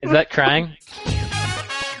that crying?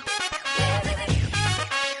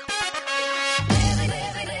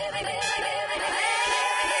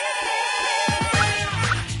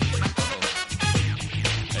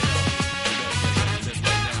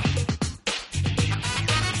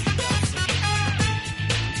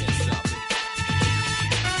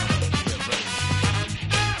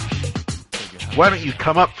 Why don't you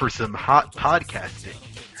come up for some hot podcasting?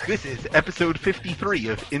 This is episode 53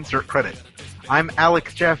 of Insert Credit. I'm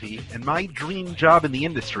Alex Jaffe, and my dream job in the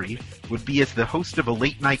industry would be as the host of a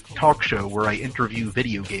late-night talk show where I interview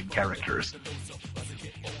video game characters.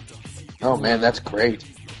 Oh man, that's great.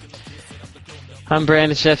 I'm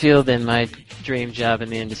Brandon Sheffield, and my dream job in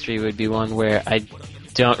the industry would be one where I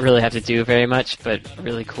don't really have to do very much, but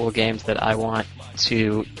really cool games that I want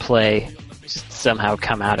to play just somehow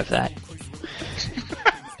come out of that.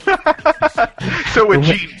 So a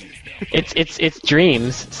genius. It's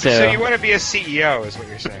dreams. So you want to be a CEO, is what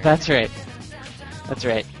you're saying? That's right. That's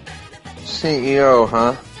right. CEO,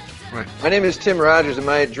 huh? Right. My name is Tim Rogers, and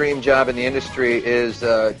my dream job in the industry is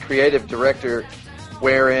creative director,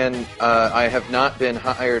 wherein I have not been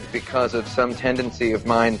hired because of some tendency of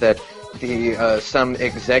mine that some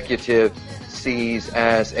executive sees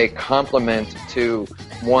as a compliment to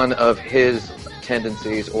one of his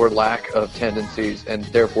tendencies or lack of tendencies, and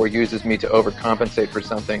therefore uses me to overcompensate for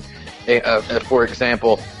something. For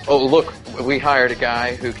example, oh look, we hired a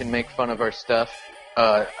guy who can make fun of our stuff.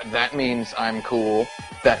 That means I'm cool.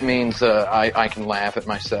 That means I can laugh at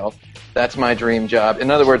myself. That's my dream job.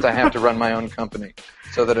 In other words, I have to run my own company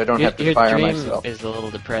so that I don't have to fire myself. Your dream is a little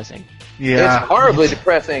depressing. Yeah. It's horribly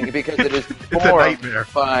depressing because it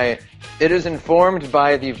is informed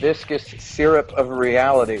by the viscous syrup of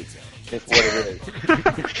reality. Is what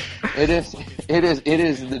it is. It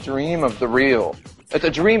is the dream of the real. It's a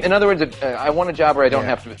dream. In other words, I want a job where I don't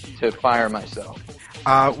have to fire myself.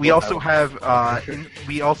 We also have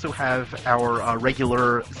our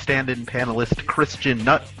regular stand-in panelist Christian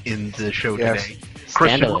Nutt in the show today.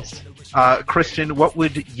 Christian, what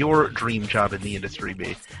would your dream job in the industry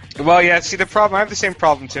be? Well, yeah. See, the problem. I have the same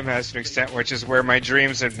problem Tim has to an extent, which is where my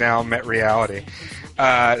dreams have now met reality.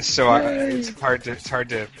 It's hard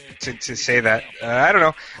to say that. I don't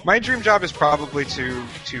know. My dream job is probably to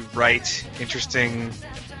write interesting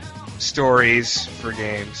stories for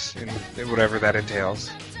games and whatever that entails.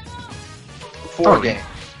 For games.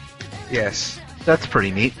 Yes. That's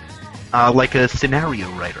pretty neat. Like a scenario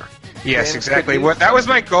writer. Yes, exactly. That was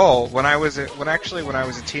my goal when I was a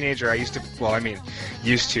teenager. I used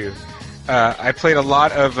to. I played a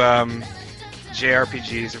lot of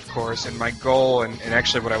JRPGs, of course, and my goal, and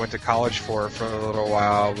actually what I went to college for a little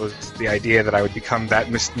while, was the idea that I would become that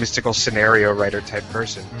mystical scenario writer type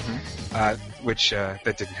person, which that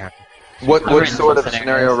didn't happen. What sort of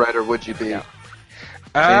scenario writer would you be?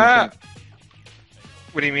 What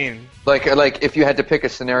do you mean? Like if you had to pick a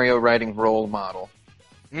scenario writing role model.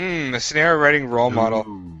 A scenario writing role model.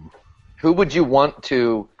 Who would you want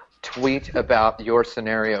to tweet about your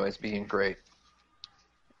scenario as being great?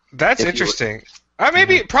 That's interesting.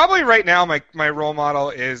 Probably right now my role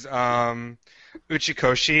model is Uchikoshi,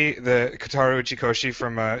 the Kotaro Uchikoshi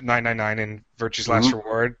from 999 in Virtue's Last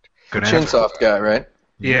Reward. Good Chinsoft guy, right?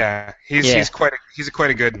 Yeah, he's quite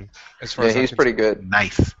a good one as far as he's pretty good.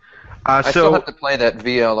 Nice. I still have to play that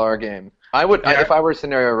VLR game. I would, if I were a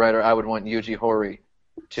scenario writer, I would want Yuji Horii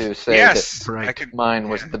to say that mine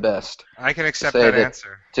was the best. I can accept that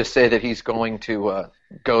answer. To say that he's going to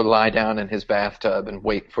go lie down in his bathtub and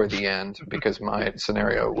wait for the end because my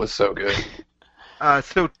scenario was so good.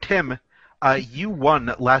 So, Tim, you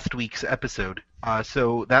won last week's episode,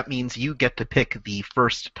 so that means you get to pick the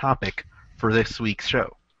first topic for this week's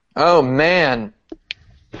show. Oh, man.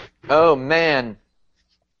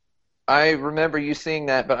 I remember you seeing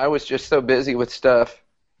that, but I was just so busy with stuff.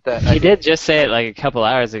 He did just say it like a couple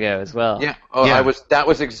hours ago as well. Yeah. That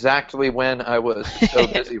was exactly when I was so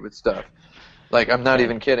busy with stuff. Like, I'm not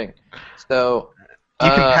even kidding. So you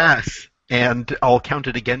can pass, and I'll count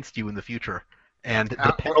it against you in the future. And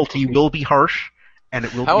the penalty will be harsh, and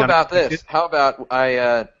it will be unexpected. How about this?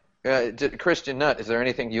 How about Christian Nutt, is there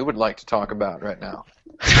anything you would like to talk about right now?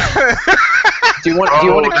 Do you want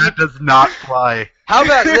to that does not fly. How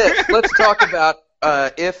about this? Let's talk about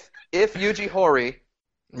if Yuji Horii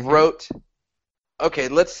wrote. Okay,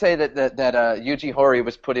 let's say that Yuji Horii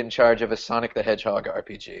was put in charge of a Sonic the Hedgehog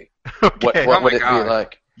RPG. Okay. What would it be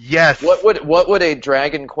like? Yes. What would a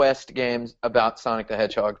Dragon Quest game about Sonic the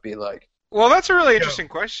Hedgehog be like? Well, that's a really interesting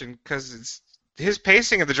question because his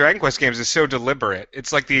pacing of the Dragon Quest games is so deliberate.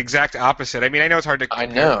 It's like the exact opposite. I mean, I know it's hard to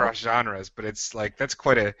compare across genres, but it's like that's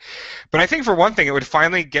quite a. But I think for one thing, it would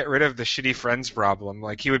finally get rid of the shitty friends problem.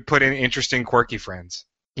 Like he would put in interesting, quirky friends.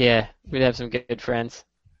 Yeah, we'd have some good friends.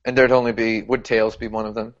 And there'd only be would Tails be one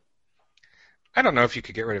of them? I don't know if you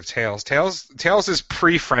could get rid of Tails. Tails is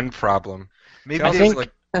pre-friend problem. Maybe I think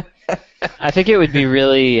I think it would be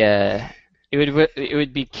really it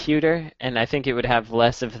would be cuter, and I think it would have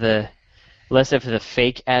less of the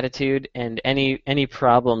fake attitude, and any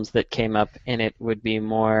problems that came up in it would be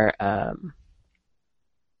more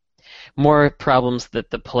problems that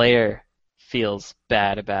the player feels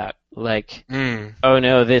bad about. Like, oh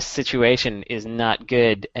no, this situation is not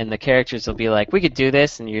good, and the characters will be like, we could do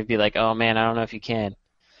this, and you'd be like, oh man, I don't know if you can.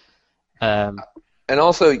 And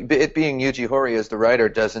also, it being Yuji Horii as the writer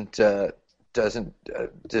doesn't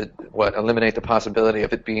eliminate the possibility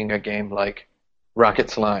of it being a game like Rocket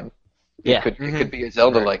Slime. Yeah. It could be a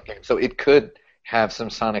Zelda-like game, so it could have some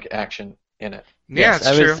Sonic action in it. Yeah, yes,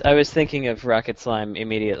 it's true. I was thinking of Rocket Slime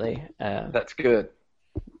immediately. That's good.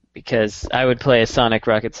 Because I would play a Sonic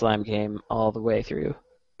Rocket Slime game all the way through.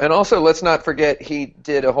 And also, let's not forget, he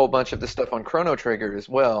did a whole bunch of the stuff on Chrono Trigger as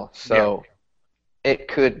well, so it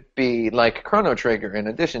could be like Chrono Trigger in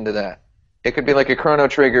addition to that. It could be like a Chrono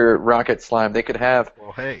Trigger Rocket Slime. They could have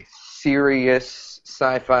serious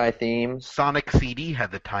sci-fi themes. Sonic CD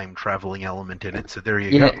had the time-traveling element in it, so there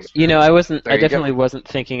you go. You know, I definitely wasn't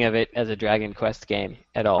thinking of it as a Dragon Quest game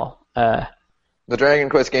at all. The Dragon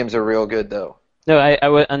Quest games are real good, though. No,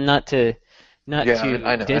 I'm not to diss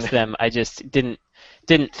I them. I just didn't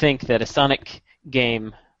think that a Sonic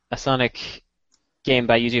game by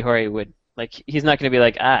Yuji Horii would, like, he's not going to be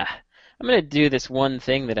like, I'm going to do this one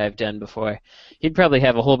thing that I've done before. He'd probably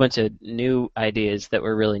have a whole bunch of new ideas that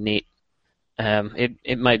were really neat.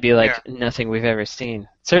 It might be like nothing we've ever seen.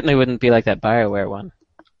 Certainly wouldn't be like that BioWare one.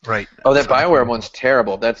 Right. Oh, that BioWare one's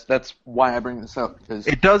terrible. That's why I bring this up. Because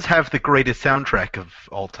it does have the greatest soundtrack of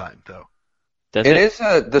all time, though. Does it? It is.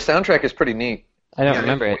 The soundtrack is pretty neat. I don't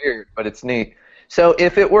remember it's it. Weird, but it's neat. So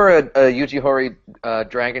if it were a Yuji Horii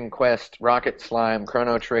Dragon Quest, Rocket Slime,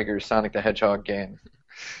 Chrono Trigger, Sonic the Hedgehog game,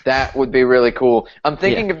 that would be really cool. I'm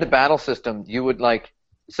thinking of the battle system. You would like.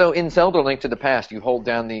 So in Zelda Link to the Past, you hold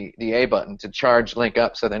down the A button to charge Link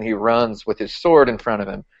up, so then he runs with his sword in front of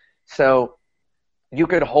him. So you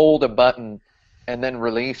could hold a button and then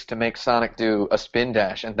release to make Sonic do a spin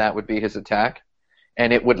dash, and that would be his attack.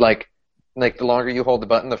 And it would like the longer you hold the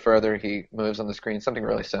button, the further he moves on the screen. Something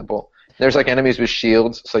really simple. There's like enemies with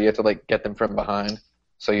shields, so you have to like get them from behind,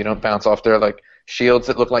 so you don't bounce off their like shields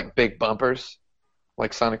that look like big bumpers,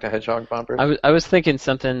 like Sonic the Hedgehog bumpers. I was thinking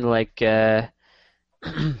something like, you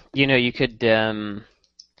could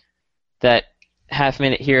that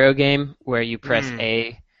half-minute hero game where you press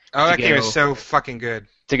A. Oh, that game is so fucking good.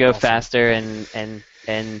 To go faster and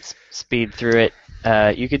speed through it.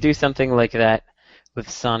 You could do something like that with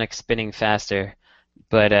Sonic spinning faster,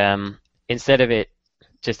 but instead of it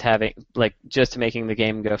just making the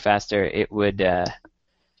game go faster, it would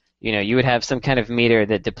you would have some kind of meter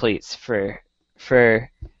that depletes for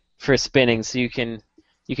spinning, so you can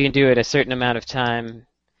do it a certain amount of time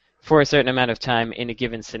for a certain amount of time in a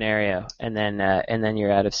given scenario, and then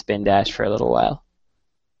you're out of spin dash for a little while.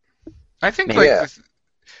 I think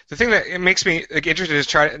the thing that it makes me interested is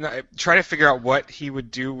try to figure out what he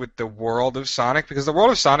would do with the world of Sonic, because the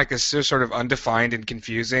world of Sonic is so sort of undefined and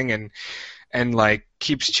confusing and like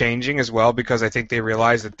keeps changing as well, because I think they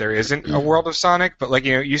realize that there isn't a world of Sonic, but like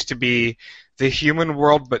it used to be the human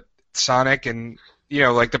world, but Sonic, and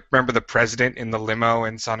remember the president in the limo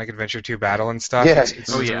in Sonic Adventure 2 Battle and stuff. Yeah.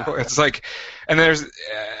 It's like, and there's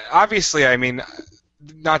obviously, I mean,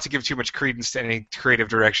 not to give too much credence to any creative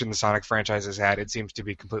direction the Sonic franchise has had, it seems to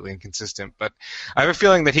be completely inconsistent. But I have a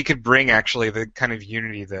feeling that he could bring actually the kind of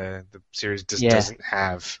unity the series just doesn't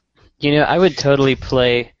have. I would totally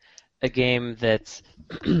play a game that's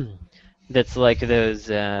like those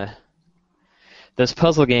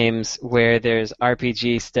puzzle games where there's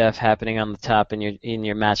RPG stuff happening on the top and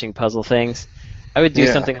you're matching puzzle things. I would do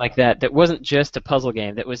something like that. That wasn't just a puzzle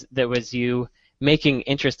game. That was you making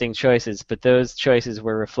interesting choices, but those choices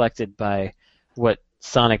were reflected by what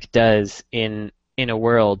Sonic does in a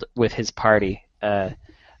world with his party. That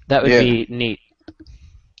would be neat.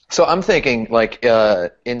 So I'm thinking, like,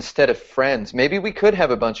 instead of friends, maybe we could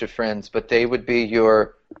have a bunch of friends, but they would be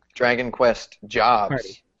your Dragon Quest jobs.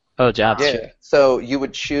 Party. Oh, jobs. Yeah. Sure. So you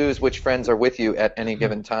would choose which friends are with you at any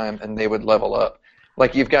given time, and they would level up.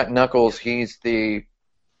 Like, you've got Knuckles, he's the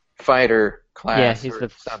fighter class or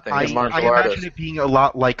something. I the martial imagine artist. it being a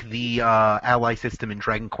lot like the ally system in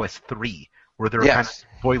Dragon Quest III, where there are kind of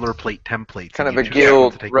boilerplate templates. Kind and of you a just happen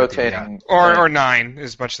guild to take what they got. rotating. Or 9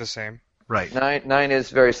 is much the same. Right. 9 is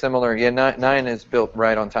very similar. Yeah, 9 is built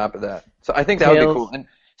right on top of that. So I think that would be cool. And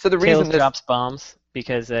so the reason Tails drops bombs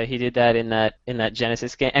because he did that in that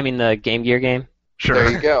Genesis game. I mean the Game Gear game. Sure.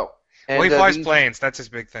 There you go. And, Well, he flies planes. That's his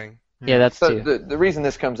big thing. Yeah, that's so too. the reason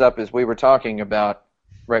this comes up is we were talking about,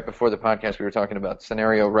 right before the podcast, we were talking about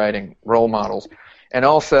scenario writing role models. And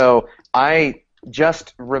also, I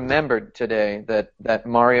just remembered today that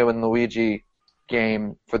Mario and Luigi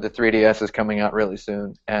game for the 3DS is coming out really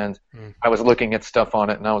soon. And I was looking at stuff on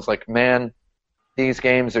it, and I was like, man, these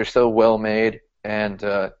games are so well made and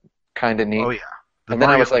kind of neat. Oh, yeah. The And then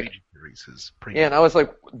I Mario was like, Luigi series is pretty yeah, and I was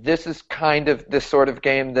like, this is kind of this sort of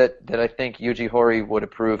game that I think Yuji Horii would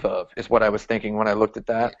approve of, is what I was thinking when I looked at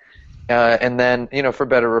that. And then, for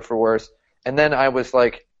better or for worse. And then I was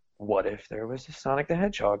like, what if there was a Sonic the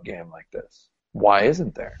Hedgehog game like this? Why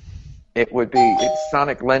isn't there?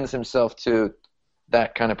 Sonic lends himself to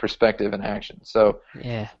that kind of perspective and action. So,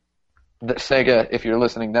 Yeah. Sega, if you're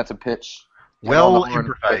listening, that's a pitch. well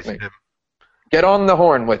improvised. Tim. Get on the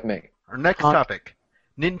horn with me. Our next topic.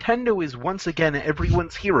 Nintendo is once again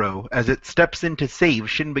everyone's hero as it steps in to save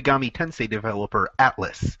Shin Megami Tensei developer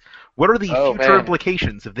Atlas. What are the future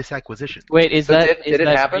implications of this acquisition? Wait, is So that did it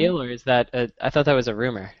happen? real or is that? I thought that was a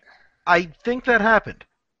rumor. I think that happened.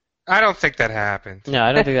 I don't think that happened. No,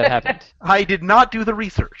 I don't think that happened. I did not do the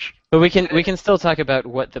research. But we can still talk about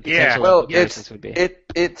what the potential Well, implications would be.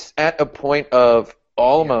 it's at a point of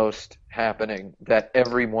almost happening that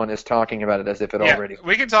everyone is talking about it as if it already.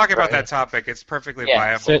 We can talk about that topic. It's perfectly Yeah,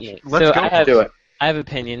 viable. certainly. Let's so go. I Do it. have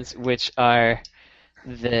opinions, which are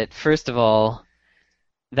that first of all,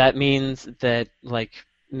 that means that like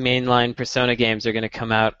mainline Persona games are going to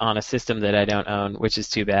come out on a system that I don't own, which is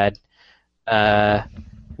too bad.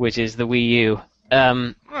 Which is the Wii U.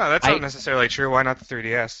 Well, that's not necessarily true. Why not the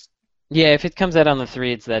 3DS? Yeah, if it comes out on the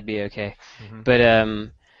 3, that'd be okay. Mhm.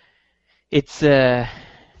 But it's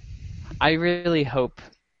I really hope.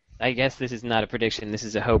 I guess this is not a prediction. This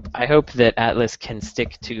is a hope. I hope that Atlas can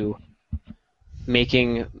stick to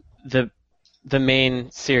making the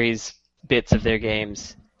main series bits of their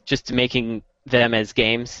games, just making them as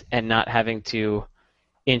games and not having to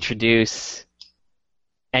introduce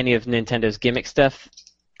any of Nintendo's gimmick stuff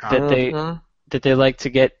that they like to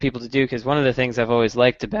get people to do. Because one of the things I've always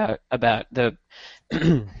liked about the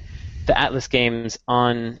the Atlas games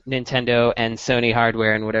on Nintendo and Sony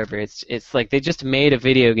hardware and whatever, it's like they just made a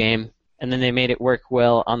video game and then they made it work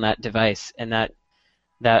well on that device, and that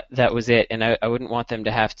was it. And I wouldn't want them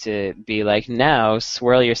to have to be like, now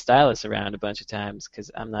swirl your stylus around a bunch of times, because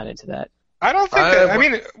I'm not into that. I don't think that. I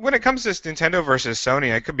mean, when it comes to Nintendo versus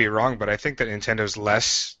Sony, I could be wrong, but I think that Nintendo's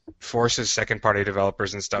less forces second-party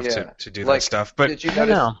developers and stuff to do that stuff. But did you I don't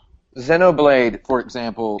notice know. Xenoblade, for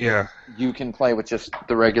example? Yeah. You can play with just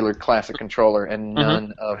the regular classic controller and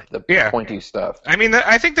none of the pointy stuff. I mean,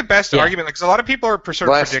 I think the best argument, because a lot of people are sort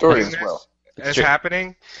of Last story predicting as well. this as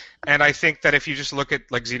happening, and I think that if you just look at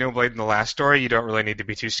like Xenoblade in the last story, you don't really need to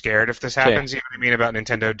be too scared if this happens. You know what I mean about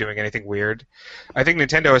Nintendo doing anything weird. I think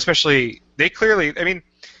Nintendo, especially, they clearly. I mean,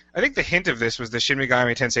 I think the hint of this was the Shin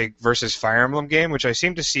Megami Tensei versus Fire Emblem game, which I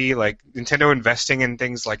seem to see like Nintendo investing in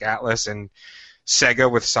things like Atlas and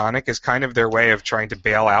Sega with Sonic is kind of their way of trying to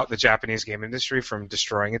bail out the Japanese game industry from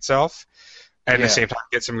destroying itself, and at the same time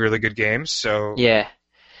get some really good games. So Yeah.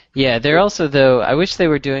 They're also, though, I wish they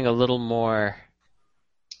were doing a little more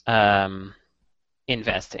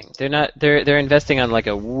investing. They're investing on like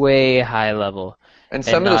a way high level. And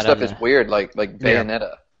some of the not stuff on is the- weird, like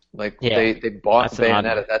Bayonetta. Like they bought That's an odd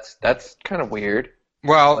Bayonetta. one. That's kind of weird.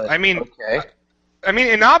 well, but I mean, okay. I mean,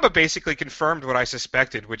 Inaba basically confirmed what I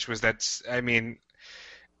suspected, which was that I mean,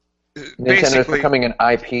 Nintendo's basically. becoming an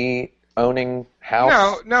IP owning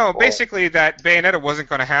house. No. Basically, that Bayonetta wasn't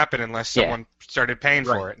going to happen unless someone started paying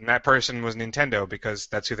for it, and that person was Nintendo because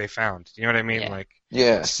that's who they found. You know what I mean? Yeah. Like,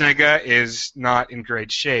 Yeah. Sega is not in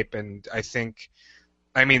great shape, and I think,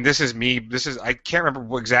 I mean, this is me. I can't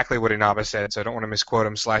remember exactly what Inaba said, so I don't want to misquote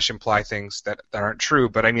him / imply things that aren't true.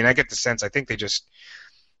 But I mean, I get the sense. I think they just,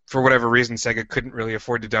 for whatever reason, Sega couldn't really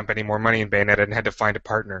afford to dump any more money in Bayonetta and had to find a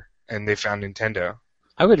partner, and they found Nintendo.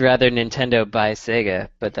 I would rather Nintendo buy Sega,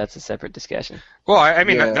 but that's a separate discussion. Well, I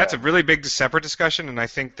mean, Yeah. that's a really big separate discussion, and I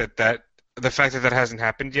think that the fact that hasn't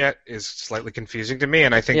happened yet is slightly confusing to me,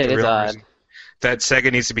 and I think Yeah, it the is real odd. reason that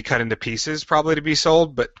Sega needs to be cut into pieces probably to be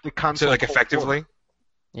sold, but The to console like Cold effectively. War.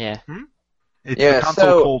 Yeah, It's Yeah, the console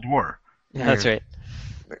so- Cold War. that's right.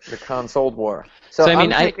 The console war. So, So I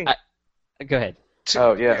mean, I'm thinking, go ahead.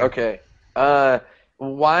 Oh yeah, okay.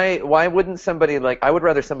 Why wouldn't somebody like? I would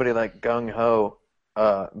rather somebody like Gung Ho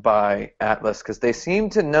by Atlas because they seem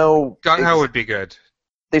to know. Gung Ho would be good.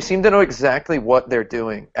 They seem to know exactly what they're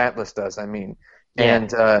doing. Atlas does, I mean, Yeah.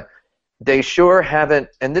 and they sure haven't.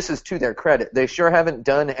 And this is to their credit. They sure haven't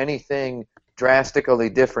done anything drastically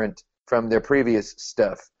different from their previous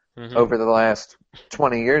stuff over the last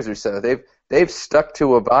 20 years or so. They've stuck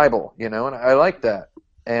to a Bible, and I like that.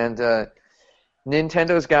 And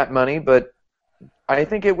Nintendo's got money, but I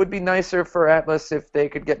think it would be nicer for Atlas if they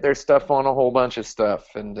could get their stuff on a whole bunch of stuff,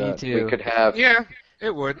 and Me too. we could have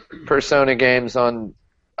It would. Persona games on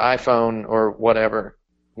iPhone or whatever,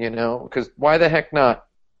 because why the heck not,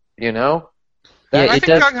 Yeah, I it think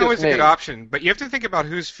does- Gung Ho is a just good me. option, but you have to think about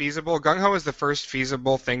who's feasible. Gung Ho is the first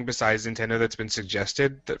feasible thing besides Nintendo that's been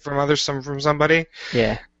suggested from somebody.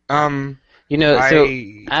 Yeah. Um, So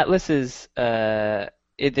I- Atlas's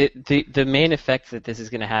the main effect that this is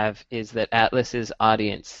going to have is that Atlas's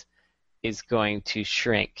audience is going to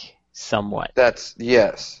shrink somewhat. That's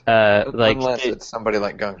yes, Like unless it's somebody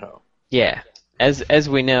like Gung Ho. yeah, as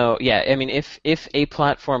we know, yeah. I mean, if a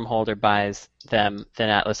platform holder buys them, then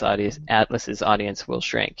Atlas's audience will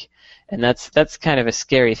shrink, and that's kind of a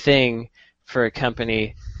scary thing for a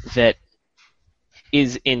company that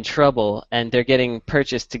is in trouble and they're getting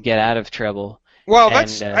purchased to get out of trouble. Well,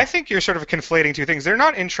 And, I think you're sort of conflating two things. They're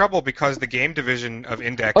not in trouble because the game division of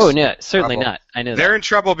Index. Oh no, certainly trouble. not. I know They're that. in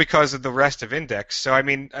trouble because of the rest of Index. So I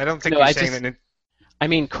mean, I don't think No, you're I saying just- that. I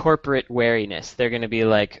mean corporate wariness. They're going to be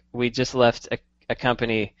like, we just left a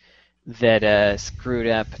company that screwed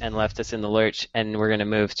up and left us in the lurch, and we're going to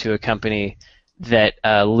move to a company that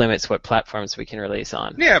limits what platforms we can release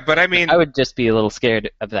on. Yeah, but I mean, I would just be a little scared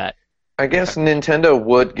of that. I guess Nintendo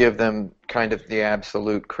would give them kind of the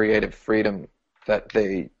absolute creative freedom that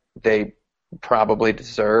they probably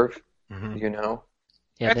deserve, Yeah,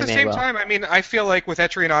 at they the may same well. time, I mean, I feel like with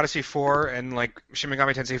Etrian Odyssey 4 and like Shin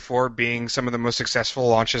Megami Tensei 4 being some of the most successful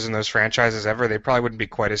launches in those franchises ever, they probably wouldn't be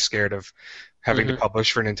quite as scared of having to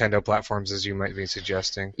publish for Nintendo platforms as you might be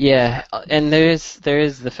suggesting. Yeah, and there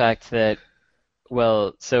is the fact that,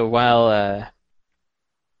 well, so while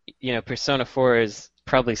Persona 4 is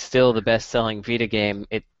probably still the best-selling Vita game,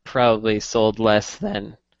 it probably sold less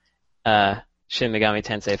than Shin Megami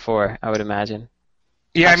Tensei 4, I would imagine.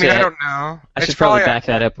 Yeah, Actually, I mean, I don't know. I It's should probably probably back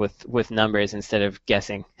that up with numbers instead of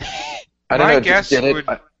guessing. I don't My know. guess Did it?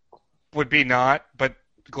 would be not, but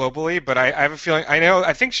globally. But I have a feeling.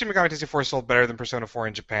 I think Shin Megami Tensei 4 sold better than Persona 4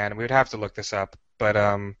 in Japan, and we would have to look this up. But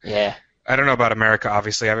Yeah. I don't know about America.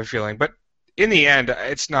 Obviously, I have a feeling. But in the end,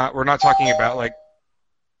 it's not. We're not talking about like.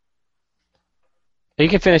 You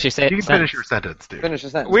can finish your You can finish your sentence, dude. Finish the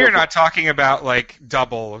sentence. We're Go for not talking about like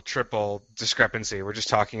double, triple discrepancy. We're just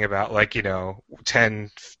talking about like 10 to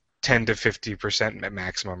 50% at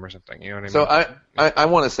maximum or something. You know what I mean? So I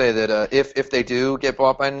want to say that if they do get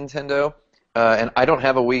bought by Nintendo, and I don't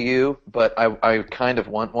have a Wii U, but I kind of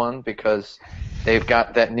want one because they've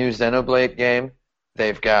got that new Xenoblade game.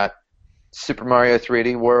 They've got Super Mario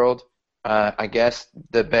 3D World. I guess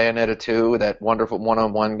the Bayonetta 2, that wonderful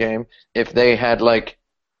one-on-one game. If they had like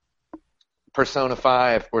Persona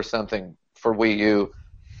 5 or something for Wii U,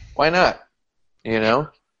 why not?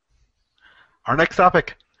 Our next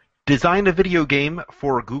topic: design a video game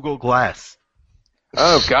for Google Glass.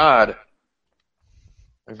 Oh God.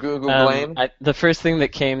 Google blame. The first thing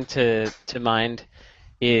that came to mind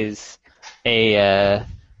is a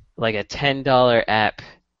 $10 app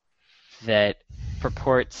that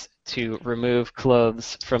purports to remove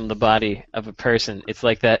clothes from the body of a person. It's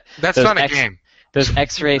like that. That's those not a game. Those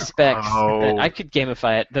X-ray specs. Oh. I could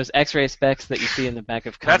gamify it. Those X-ray specs that you see in the back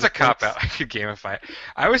of comic That's a cop books. out. I could gamify it.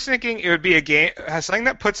 I was thinking it would be a game, something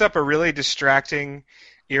that puts up a really distracting,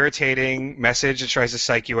 irritating message that tries to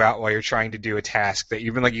psych you out while you're trying to do a task. That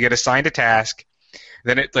you get assigned a task,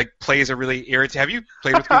 then it like plays a really irritating. Have you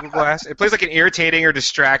played with Google Glass? It plays like an irritating or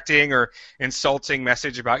distracting or insulting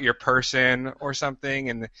message about your person or something,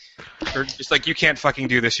 and or just like you can't fucking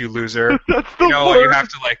do this, you loser. That's the You worst. have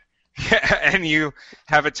to like. And you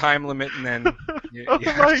have a time limit, and then you Oh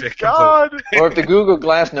have my to complete. god! Or if the Google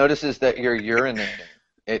Glass notices that you're urinating,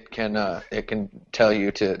 it can tell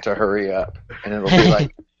you to hurry up, and it'll be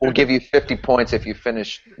like, "We'll give you 50 points if you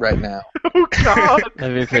finish right now." Oh god!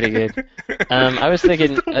 That'd be pretty good. I was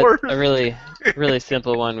thinking It's the worst. a really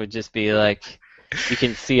simple one would just be like, you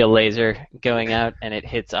can see a laser going out and it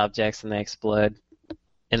hits objects and they explode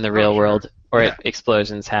in the real sure. world, or Yeah.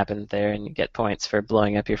 explosions happen there and you get points for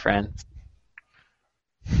blowing up your friends.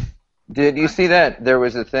 Did you see that? There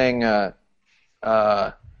was a thing. There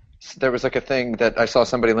was like a thing that I saw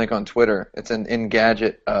somebody link on Twitter. It's an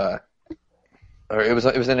Engadget, or it was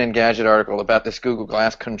an Engadget article about this Google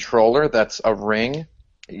Glass controller that's a ring,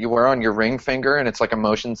 you wear on your ring finger, and it's like a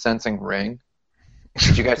motion sensing ring.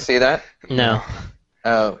 Did you guys see that? No.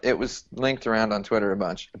 Oh, it was linked around on Twitter a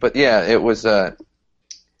bunch. But yeah, it was.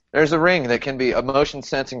 There's a ring that can be a motion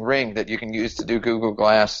sensing ring that you can use to do Google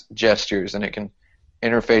Glass gestures, and it can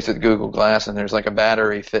interface with Google Glass, and there's like a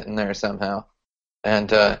battery fit in there somehow, and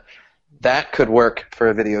that could work for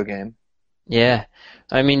a video game. Yeah,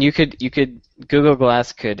 I mean, you could Google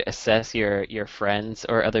Glass could assess your friends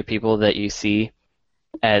or other people that you see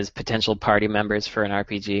as potential party members for an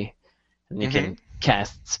RPG, and you can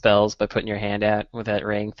cast spells by putting your hand out with that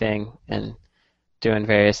ring thing and doing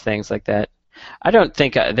various things like that. I don't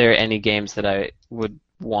think there are any games that I would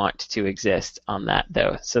want to exist on that,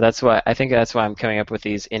 though. So that's why I'm coming up with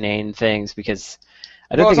these inane things, because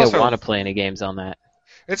I don't think I want to play any games on that.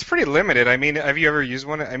 It's pretty limited. I mean, have you ever used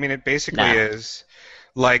one? I mean, it basically is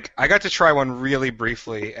like, I got to try one really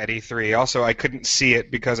briefly at E3. Also, I couldn't see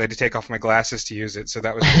it because I had to take off my glasses to use it, so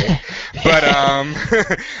that was great. But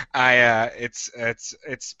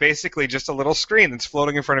it's basically just a little screen that's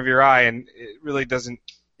floating in front of your eye, and it really doesn't.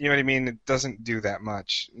 You know what I mean? It doesn't do that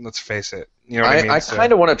much. Let's face it. You know what I mean? I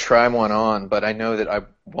kind of want to try one on, but I know that I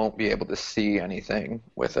won't be able to see anything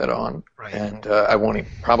with it on, and I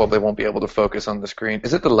probably won't be able to focus on the screen.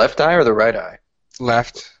 Is it the left eye or the right eye?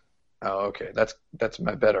 Left. Oh, okay. That's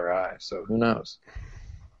my better eye. So who knows?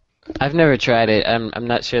 I've never tried it. I'm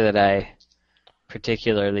not sure that I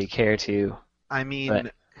particularly care to. I mean,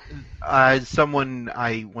 as someone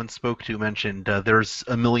I once spoke to mentioned, there's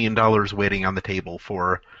 $1 million waiting on the table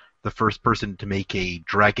for the first person to make a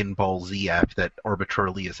Dragon Ball Z app that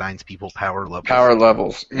arbitrarily assigns people power levels. Power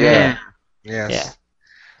levels, yeah. Yes.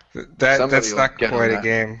 Yeah. That's not quite a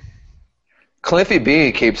game. Cliffy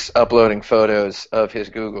B keeps uploading photos of his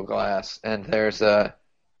Google Glass, and there's a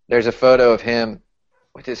photo of him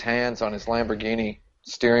with his hands on his Lamborghini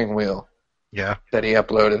steering wheel. Yeah. That he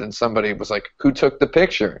uploaded, and somebody was like, "Who took the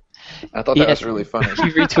picture?" I thought that was really funny.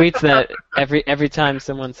 He retweets that every time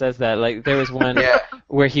someone says that. Like, there was one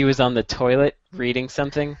where he was on the toilet reading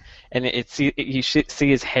something, and you should see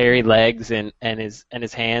his hairy legs and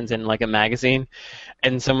his hands in like a magazine,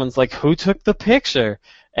 and someone's like, "Who took the picture?"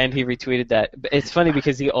 And he retweeted that. But it's funny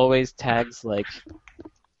because he always tags like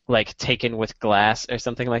taken with glass or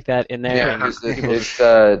something like that in there. Yeah, that's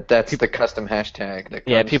the custom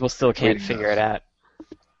hashtag. People still can't figure it out.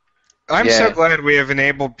 I'm so glad we have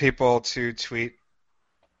enabled people to tweet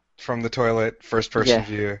from the toilet, first-person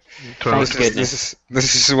view. This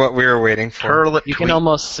is what we were waiting for. You can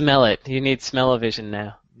almost smell it. You need smell-o-vision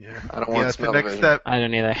now. Yeah, I don't want smell-o-vision. I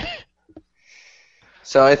don't either.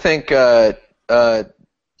 So I think the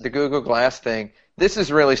Google Glass thing, this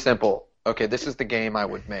is really simple. Okay, this is the game I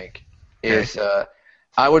would make.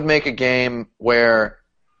 I would make a game where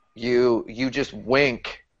you just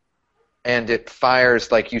wink and it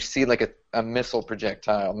fires, like you see like a missile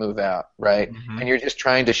projectile move out, right? Mm-hmm. And you're just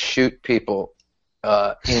trying to shoot people in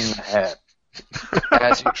the head.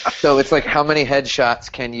 So it's like, how many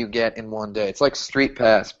headshots can you get in one day? It's like Street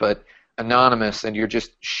Pass, but anonymous, and you're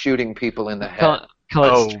just shooting people in the head.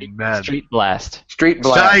 Call it Street Blast. Street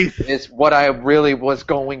Blast is what I really was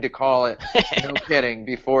going to call it. No kidding.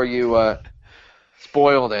 Before you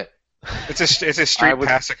spoiled it. It's a Street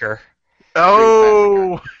Passaker.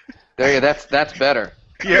 Oh, there you. That's better.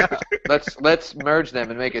 Yeah. Let's merge them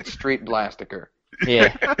and make it Street Blasstacre.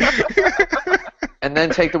 Yeah. And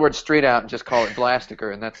then take the word street out and just call it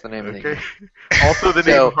Blasstacre, and that's the name of the game. Also the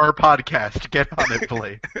name of our podcast. Get on it,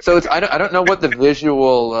 Blade. So I don't know what the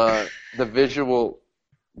visual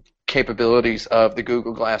capabilities of the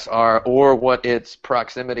Google Glass are, or what its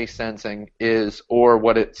proximity sensing is, or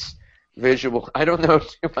what its visual. I don't know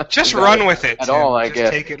too much. Just run with it at all. I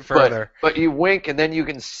guess. Take it further. But you wink, and then you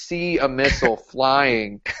can see a missile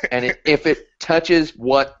flying, and if it touches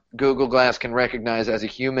what Google Glass can recognize as a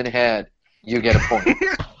human head, you get a point.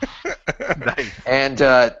 Nice. And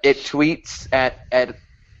it tweets at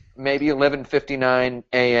maybe 11:59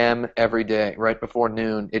 a.m. every day, right before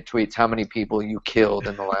noon. It tweets how many people you killed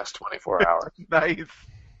in the last 24 hours. Nice.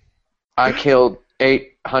 I killed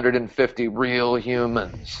 850 real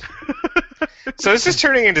humans. So this is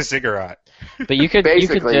turning into Ziggurat. But you could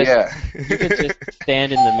basically, you could just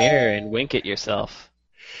stand in the mirror and wink at yourself.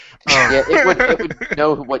 Yeah, it would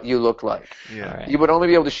know what you look like. Yeah. Right. You would only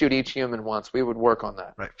be able to shoot each human once. We would work on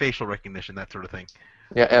that. Right, facial recognition, that sort of thing.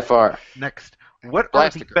 Yeah, FR. Next, what are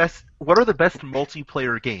the best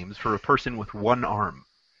multiplayer games for a person with one arm?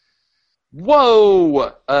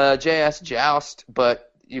 Whoa! JS Joust,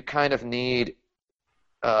 but you kind of need.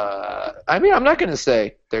 I mean, I'm not going to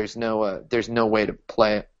say there's no way to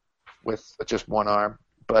play it with just one arm,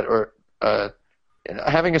 but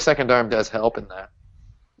having a second arm does help in that.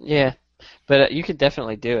 Yeah, but you could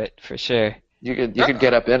definitely do it for sure. You could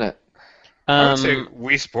get up in it. I would say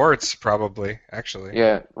Wii Sports probably, actually.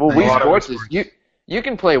 Yeah. Well, A Wii lot of Sports Wii is Sports. you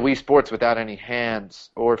can play Wii Sports without any hands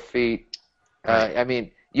or feet. Right. I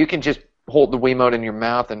mean, you can just hold the Wiimote in your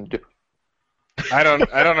mouth and do. I don't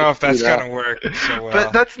know if that's Do that. gonna work so well.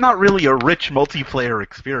 But that's not really a rich multiplayer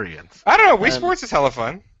experience. I don't know. Wii Sports is hella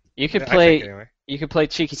fun. You could I play. think, anyway. You could play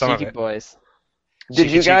Cheeky Some of Cheeky it. Boys. Did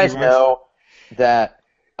you Cheeky guys Boys? know that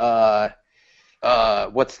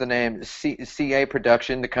what's the name? CA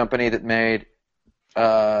Production, the company that made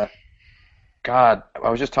God, I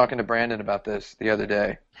was just talking to Brandon about this the other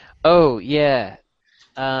day. Oh yeah.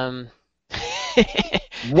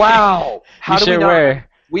 Wow! How you do sure we not? were.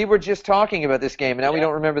 We were just talking about this game, and now we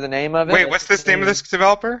don't remember the name of it. Wait, what's this name of this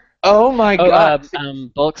developer? Oh my God!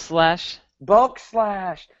 Bulk Slash. Bulk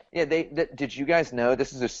Slash. Yeah, did you guys know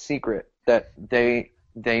this is a secret that they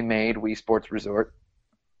made Wii Sports Resort?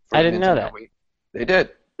 for I didn't know Nintendo that. Wii? They did.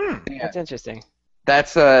 Hmm. Yeah. That's interesting.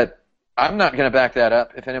 That's I'm not going to back that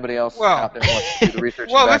up. If anybody else out there wants to do the research,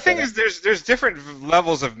 Well, to the back thing that is, there's different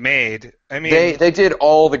levels of made. I mean, they did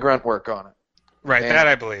all the grunt work on it. right? and- That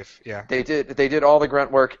I believe. Yeah. They did all the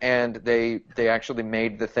grunt work, and they actually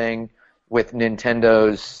made the thing with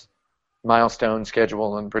Nintendo's milestone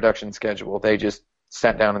schedule and production schedule. They just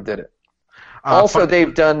sat down and did it. Also,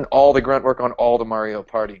 they've done all the grunt work on all the Mario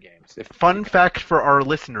Party games. Fun fact for our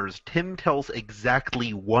listeners: Tim tells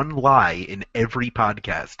exactly one lie in every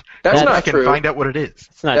podcast. That's Go not back true. and find out what it is.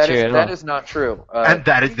 It's not That true is- at all. that is not true. And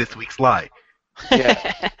that is this week's lie.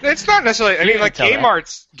 Yeah. It's not necessarily. I You mean, can like tell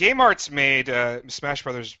that. Game Arts made Smash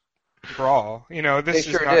Brothers Brawl. You know, They this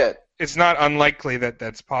sure is not. did. It's not unlikely that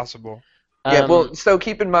that's possible. Yeah, well, so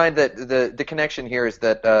keep in mind that the connection here is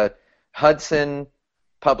that Hudson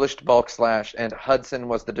published Bulk Slash, and Hudson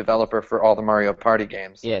was the developer for all the Mario Party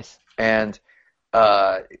games. yes. And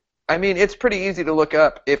I mean, it's pretty easy to look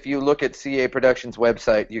up. If you look at CA Productions'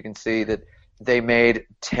 website, you can see that they made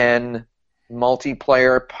 10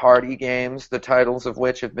 multiplayer party games, the titles of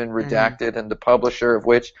which have been redacted, and the publisher of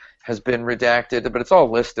which has been redacted. But it's all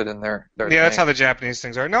listed in their Yeah, thing. that's how the Japanese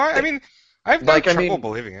things are. No, I mean, I've no trouble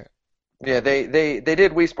believing it. Yeah, they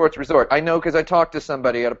did Wii Sports Resort. I know because I talked to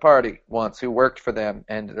somebody at a party once who worked for them,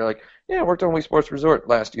 and they're like, "Yeah, I worked on Wii Sports Resort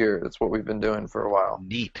last year. That's what we've been doing for a while."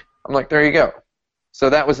 Neat. I'm like, "There you go." So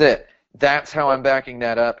that was it. That's how I'm backing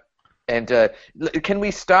that up. And can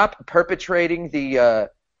we stop perpetrating the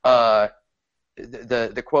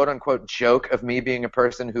quote unquote joke of me being a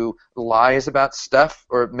person who lies about stuff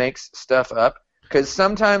or makes stuff up? Because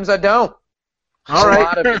sometimes I don't. All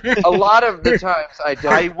right. A lot of the times I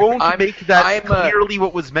don't. I won't make that I'm, clearly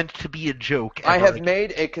what was meant to be a joke. I ever have again.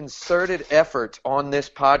 made a concerted effort on this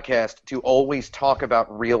podcast to always talk about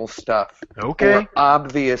real stuff. Okay. Or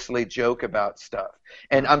obviously joke about stuff.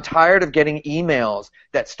 And I'm tired of getting emails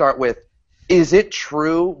that start with, "Is it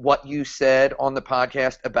true what you said on the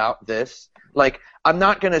podcast about this?" Like, I'm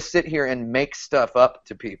not going to sit here and make stuff up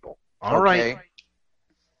to people. All right.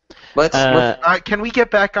 Let's Can we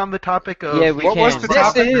get back on the topic of Yeah, we What can. was the this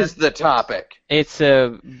topic? is the topic. It's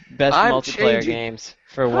best I'm multiplayer changing- games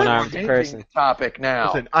for one I'm armed changing person. the topic now.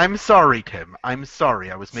 Listen, I'm sorry, Tim. I'm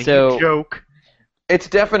sorry. I was making So- a joke. It's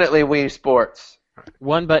definitely Wii Sports.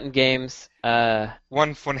 One button games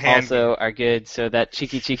One hand. also are good. So that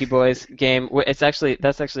Cheeky Cheeky Boys game, that's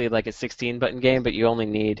actually like a 16 button game, but you only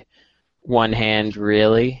need one hand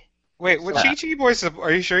really. Wait, what Cheeky Cheeky Boys?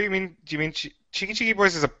 Are you sure? Do you mean Cheeky Cheeky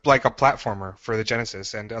Boys is like a platformer for the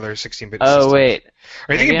Genesis and other 16-bit systems? Oh wait,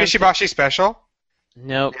 Are you thinking Maybe I'm Bishibashi Special?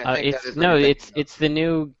 no, Yeah, I think that it's is what you're thinking of. it's the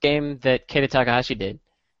new game that Keita Takahashi did.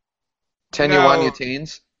 Tenya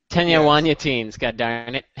Teens. Tenya Yes. Wanya Teens, god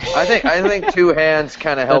darn it. I think two hands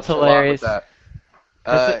kind of helps That's a lot hilarious. with that.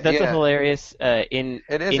 That's yeah. a hilarious It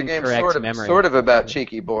is a game incorrect memory. sort of about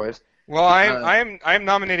cheeky boys. Well, I'm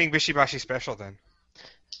nominating Bishibashi Special then.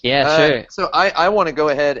 Yeah, sure. So I want to go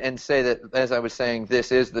ahead and say that, as I was saying,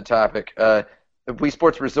 this is the topic. Wii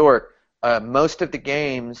Sports Resort, most of the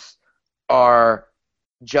games are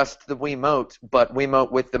just the Wiimote, but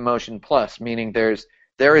Wiimote with the Motion Plus, meaning there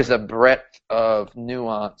is a breadth of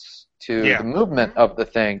nuance to Yeah. the movement of the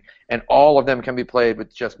thing, and all of them can be played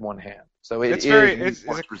with just one hand. So It's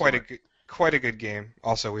quite a good game.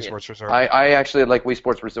 Also, Wii Sports Resort. I actually like Wii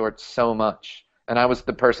Sports Resort so much, and I was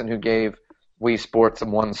the person who gave Wii Sports a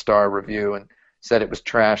 1-star review and said it was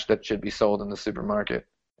trash that should be sold in the supermarket,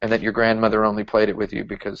 and that your grandmother only played it with you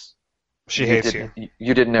because She hates you.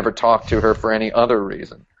 you didn't ever talk to her for any other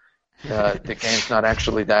reason. The game's not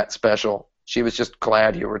actually that special. She was just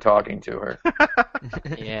glad you were talking to her.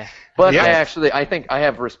 Yeah. But Yeah. I think I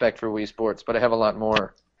have respect for Wii Sports, but I have a lot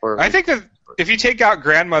more Or I think that if you take out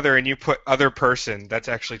grandmother and you put other person, that's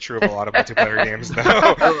actually true of a lot of multiplayer games, though.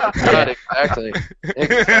 Not exactly.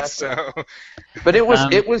 Exactly. So, But it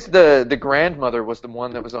was the grandmother was the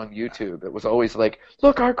one that was on YouTube. It was always like,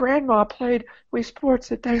 look, our grandma played Wii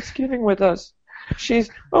Sports at Thanksgiving with us.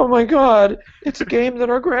 Oh my God, it's a game that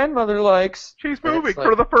our grandmother likes. She's moving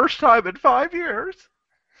for the first time in 5 years.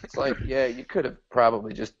 It's like, yeah, you could have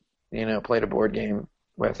probably just, played a board game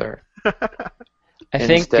with her. I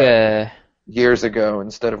think Years ago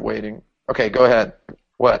instead of waiting. Okay, go ahead.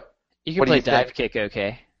 What? you can What do play you think? Dive Kick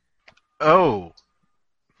okay. Oh.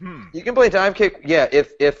 You can play dive kick, yeah,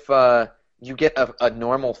 if you get a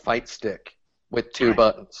normal fight stick with 2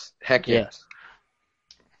 buttons. Heck yes.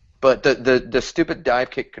 But the stupid dive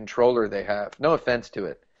kick controller they have, no offense to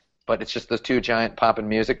it, but it's just those 2 giant poppin'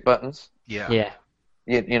 music buttons. Yeah.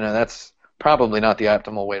 That's probably not the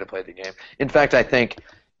optimal way to play the game. In fact, I think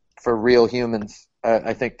for real humans,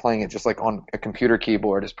 I think playing it just like on a computer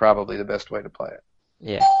keyboard is probably the best way to play it.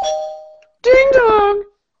 Yeah. Ding dong!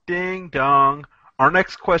 Ding dong. Our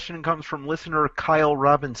next question comes from listener Kyle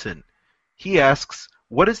Robinson. He asks,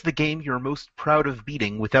 what is the game you're most proud of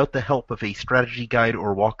beating without the help of a strategy guide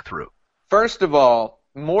or walkthrough? First of all,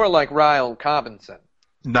 more like Ryle Cobinson.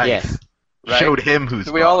 Nice. Yes. Right? Showed him who's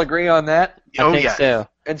Do we all agree on that? I think yes. so.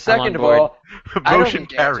 And second of board. all, I don't Motion need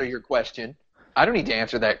to answer carry. your question. I don't need to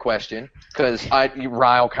answer that question because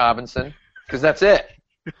Ryle Cobinson, because that's it.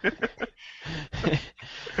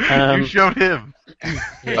 You showed him.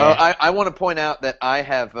 Yeah. I want to point out that I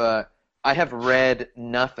have read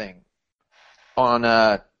nothing on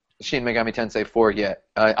Shin Megami Tensei 4 yet.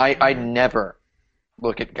 I never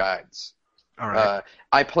look at guides. All right.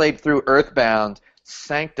 I played through Earthbound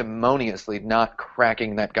sanctimoniously, not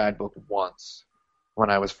cracking that guidebook once when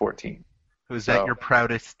I was 14. Was that your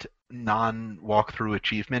proudest non-walkthrough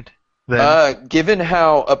achievement? Then? Given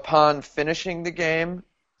how, upon finishing the game,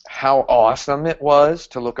 how awesome it was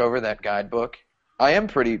to look over that guidebook, I am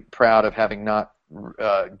pretty proud of having not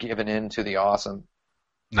given in to the awesome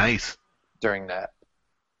Nice. during that.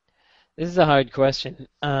 This is a hard question.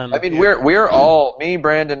 I mean, we're all, me,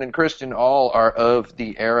 Brandon, and Christian, all are of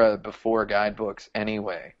the era before guidebooks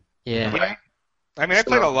anyway. Yeah. yeah. I mean, I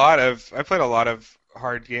played a lot of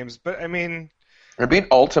hard games, but I mean, I beat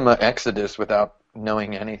Ultima Exodus without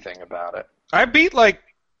knowing anything about it. I beat like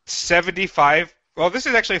 75. Well, this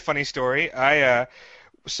is actually a funny story.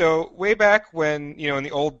 So way back when, in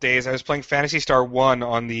the old days, I was playing Phantasy Star 1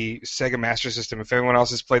 on the Sega Master System. If anyone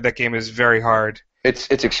else has played that game, it is very hard. It's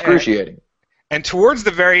excruciating. And towards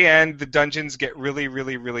the very end, the dungeons get really,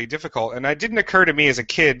 really, really difficult. And it didn't occur to me as a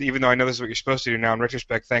kid, even though I know this is what you're supposed to do now in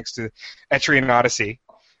retrospect, thanks to Etrian Odyssey,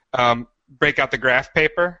 break out the graph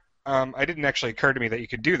paper. It didn't actually occur to me that you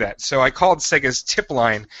could do that. So I called Sega's tip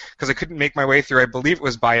line because I couldn't make my way through, I believe it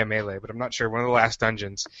was Via Melee, but I'm not sure, one of the last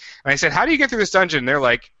dungeons. And I said, how do you get through this dungeon? And they're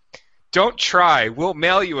like, don't try, we'll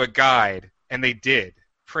mail you a guide. And they did.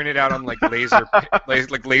 Printed out on like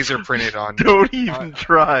laser printed on. Don't even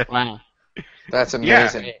try. Wow. That's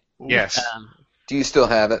amazing. Yeah. Yes. Do you still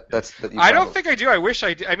have it? I don't think I do. I wish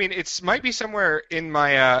I did. I mean, it might be somewhere in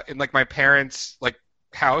my my parents'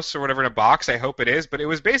 house or whatever in a box. I hope it is. But it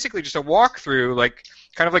was basically just a walkthrough,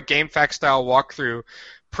 kind of like GameFAQ style walkthrough,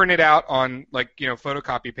 printed out on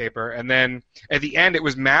photocopy paper, and then at the end it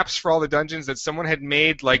was maps for all the dungeons that someone had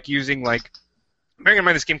made using bearing in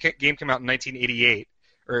mind this game came out in 1988.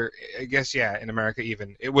 Or I guess in America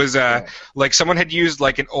even. It was someone had used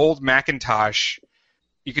an old Macintosh,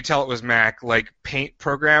 you could tell it was Mac, paint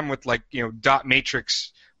program with dot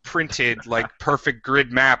matrix printed perfect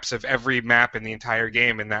grid maps of every map in the entire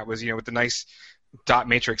game, and that was with the nice dot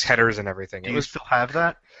matrix headers and everything. Do you still have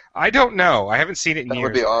that? I don't know. I haven't seen it in That years.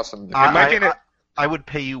 would be awesome. I would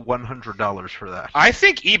pay you $100 for that. I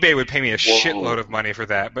think eBay would pay me a shitload of money for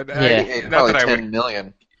that, but Yeah. not Probably that I would. 10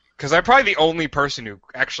 million. Because I'm probably the only person who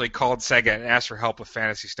actually called Sega and asked for help with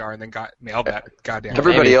Phantasy Star and then got mailed that goddamn.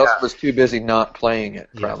 Everybody Maybe. else was too busy not playing it,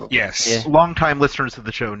 Yeah. probably. Yes. Yeah. Longtime listeners of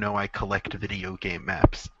the show know I collect video game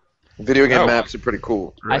maps. Video game Oh. maps are pretty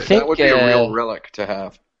cool. I think That would be a real relic to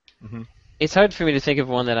have. it's hard for me to think of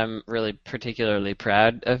one that I'm really particularly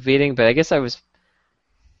proud of beating, but I guess I was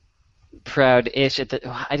proud-ish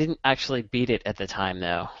I didn't actually beat it at the time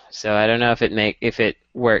though, so I don't know if it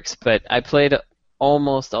works. But I played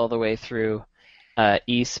almost all the way through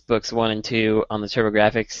East Books 1 and 2 on the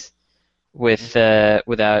TurboGrafx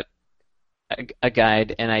without a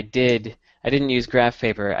guide, and I didn't use graph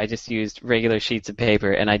paper. I just used regular sheets of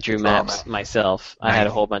paper, and I drew maps myself. I had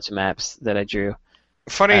a whole bunch of maps that I drew.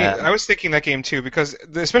 Funny, I was thinking that game too because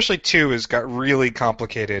especially 2 has got really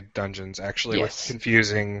complicated dungeons actually Yes. with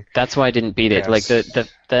confusing. That's why I didn't beat it. Yes. Like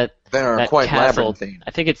that They are that quite castle. labyrinthine.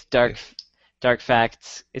 I think it's Dark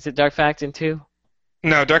Facts. Is it Dark Fact in 2?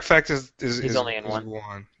 No, Dark Fact is only in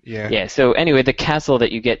 1. Yeah. Yeah. So anyway, the castle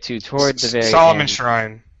that you get to toward the very Solomon end.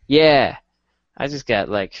 Shrine. Yeah. I just got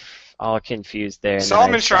like all confused there. And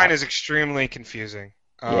Solomon then I Shrine stopped. is extremely confusing.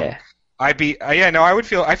 Yeah. I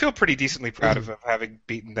feel pretty decently proud of having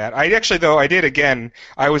beaten that. I did again.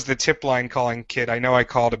 I was the tip line calling kid. I know I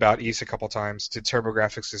called about East a couple times to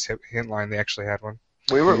TurboGrafx' hint line. They actually had one.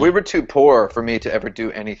 We were too poor for me to ever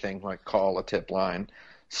do anything like call a tip line.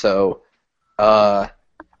 So, I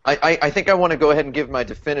think I want to go ahead and give my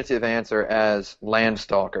definitive answer as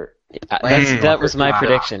Landstalker. That was my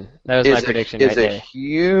prediction. That was my prediction right there.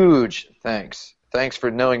 Huge thanks. Thanks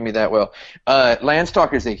for knowing me that well.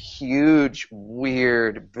 Landstalker is a huge,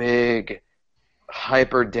 weird, big,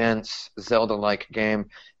 hyper-dense Zelda-like game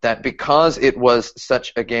that because it was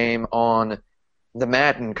such a game on the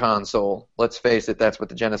Madden console, let's face it, that's what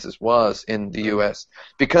the Genesis was in the U.S.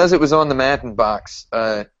 Because it was on the Madden box,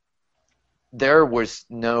 there was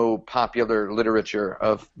no popular literature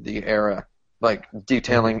of the era, like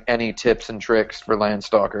detailing any tips and tricks for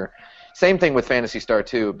Landstalker. Same thing with Phantasy Star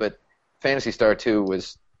 2, but Phantasy Star 2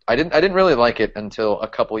 was I didn't really like it until a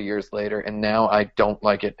couple years later, and now I don't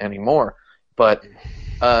like it anymore. But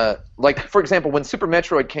like for example, when Super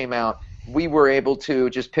Metroid came out, we were able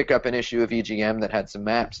to just pick up an issue of EGM that had some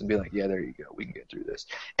maps and be like, yeah, there you go, we can get through this.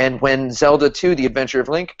 And when Zelda 2: The Adventure of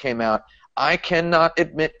Link came out, I cannot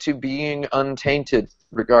admit to being untainted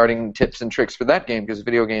regarding tips and tricks for that game because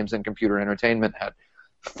video games and computer entertainment had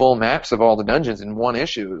full maps of all the dungeons in one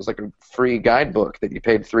issue. It was like a free guidebook that you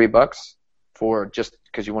paid $3 for just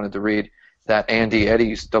because you wanted to read that Andy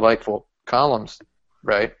Eddy's delightful columns,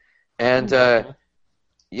 right? And so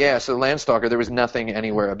Landstalker, there was nothing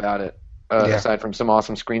anywhere about it aside from some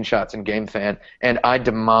awesome screenshots in GameFan, and I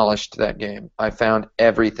demolished that game. I found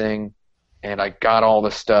everything, and I got all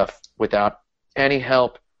the stuff without any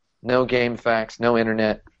help, no game facts, no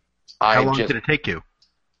internet. How long did it take you?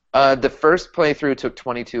 The first playthrough took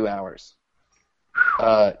 22 hours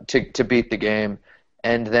to beat the game,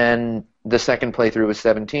 and then the second playthrough was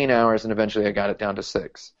 17 hours, and eventually I got it down to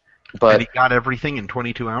 6. But And you got everything in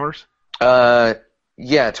 22 hours?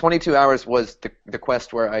 Yeah, 22 hours was the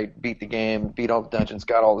quest where I beat the game, beat all the dungeons,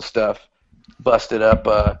 got all the stuff, busted up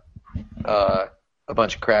a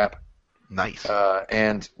bunch of crap. Nice.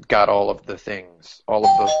 And got all of the things, all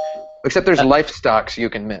of those. Except there's life stocks you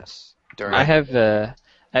can miss during. I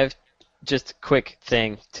have just a quick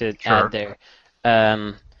thing to add there,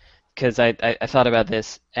 because I thought about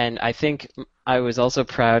this, and I think I was also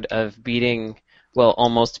proud of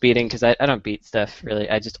almost beating, because I don't beat stuff really,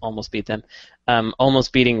 I just almost beat them.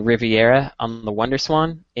 Almost beating Riviera on the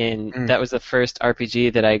WonderSwan. That was the first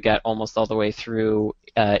RPG that I got almost all the way through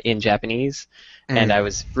in Japanese, and I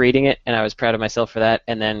was reading it, and I was proud of myself for that.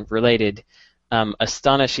 And then related,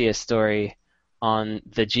 Astonishia story on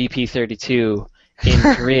the GP32 in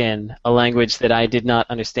Korean, a language that I did not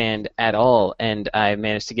understand at all, and I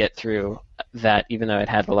managed to get through that, even though it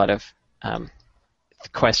had a lot of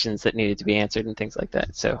questions that needed to be answered and things like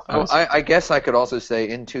that. So I guess I could also say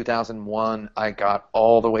in 2001 I got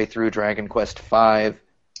all the way through Dragon Quest V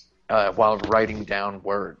while writing down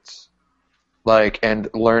words, and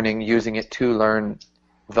using it to learn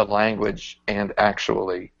the language and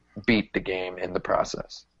actually beat the game in the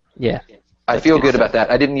process. Yeah. I feel good about that.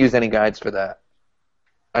 I didn't use any guides for that.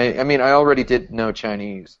 I mean, I already did know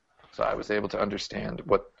Chinese, so I was able to understand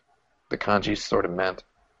what the kanji sort of meant.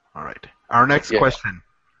 All right. Our next question.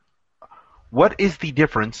 What is the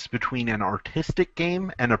difference between an artistic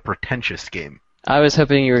game and a pretentious game? I was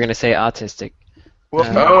hoping you were going to say autistic.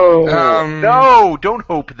 Well, no, don't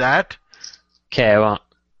hope that. Okay, I won't.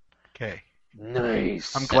 Okay.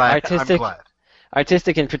 Nice. I'm glad.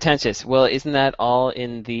 Artistic and pretentious. Well, isn't that all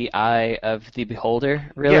in the eye of the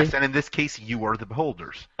beholder, really? Yes, and in this case, you are the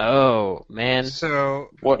beholders. Oh, man. So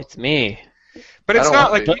It's me. But it's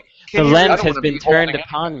not like... The lens has been turned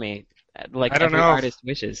upon me, like every artist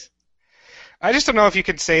wishes. I just don't know if you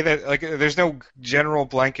could say that, there's no general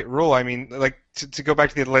blanket rule. I mean, to go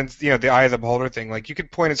back to the lens, the eye of the beholder thing, you could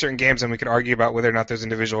point at certain games and we could argue about whether or not those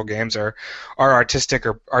individual games are artistic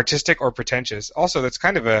or pretentious. Also, that's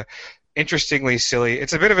kind of a interestingly silly,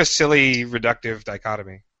 it's a bit of a silly reductive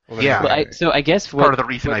dichotomy. Yeah. Well, so I guess part of the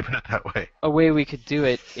reason I put it that way. A way we could do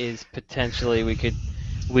it is potentially we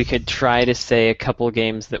we could try to say a couple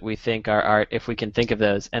games that we think are art, if we can think of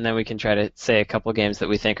those, and then we can try to say a couple games that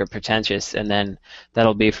we think are pretentious, and then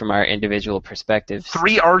that'll be from our individual perspectives.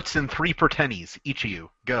 3 arts and 3 pretennies, each of you.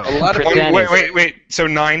 Go. A lot of Wait. So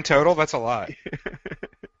 9 total? That's a lot.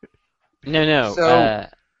 No. So-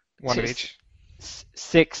 One of each.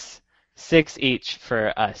 Six each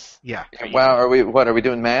for us. Yeah. Wow, are we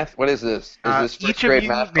doing math? What is this? Is this first Each of grade you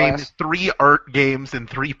math name class? 3 art games and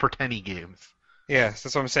 3 pretendy games. Yes,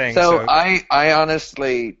 that's what I'm saying. So I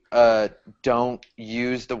honestly don't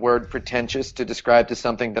use the word pretentious to describe to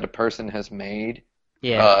something that a person has made.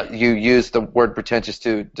 Yeah. You use the word pretentious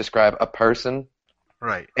to describe a person.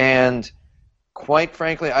 Right. And quite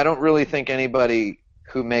frankly, I don't really think anybody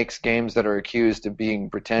who makes games that are accused of being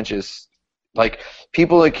pretentious, like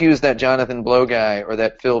people accuse that Jonathan Blow guy or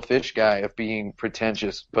that Phil Fish guy of being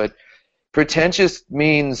pretentious, but pretentious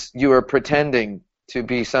means you are pretending to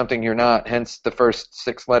be something you're not, hence the first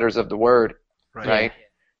 6 letters of the word, right?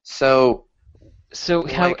 So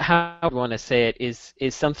how I want to say it is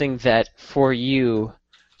something that for you,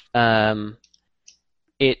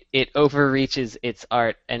 it overreaches its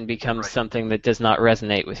art and becomes something that does not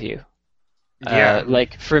resonate with you. Yeah.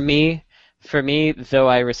 Like for me, though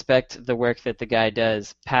I respect the work that the guy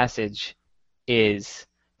does, Passage is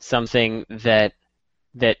something that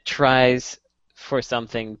tries for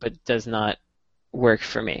something but does not work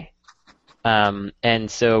for me.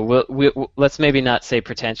 And so let's maybe not say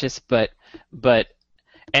pretentious, but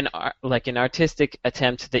an artistic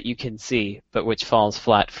attempt that you can see, but which falls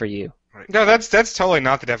flat for you. Right. No, that's totally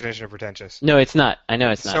not the definition of pretentious. No, it's not. I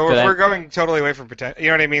know it's not. So but if we're going totally away from pretentious, you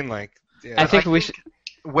know what I mean? Like, yeah. I think we should.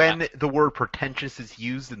 When the word pretentious is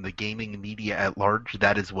used in the gaming media at large,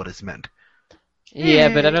 that is what is meant.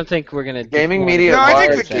 Yeah, but I don't think we're gonna. gaming media No, at I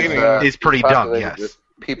think large the gaming is pretty dumb, populated yes. with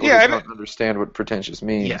people Yeah, who don't understand what pretentious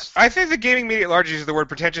means. Yes. I think the gaming media at large uses the word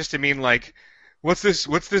pretentious to mean like, what's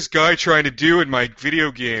this guy trying to do in my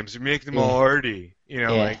video games and make them all arty? You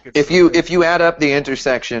know, Yeah. like it's, If you add up the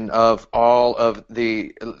intersection of all of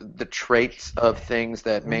the traits of things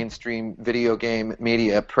that mainstream video game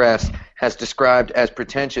media press has described as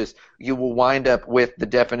pretentious, you will wind up with the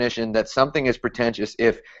definition that something is pretentious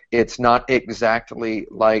if it's not exactly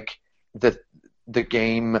like the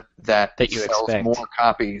game that you sells expect. more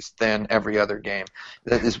copies than every other game.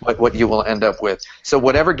 That is what you will end up with. So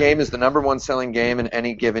whatever game is the number 1 selling game in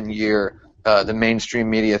any given year, the mainstream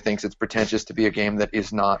media thinks it's pretentious to be a game that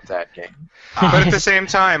is not that game. but at the same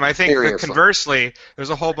time, I think that Seriously. conversely, there's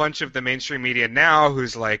a whole bunch of the mainstream media now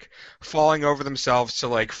who's like falling over themselves to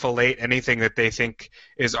like fillet anything that they think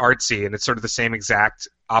is artsy, and it's sort of the same exact.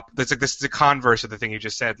 It's like this is the converse of the thing you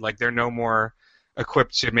just said. Like they're no more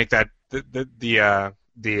equipped to make that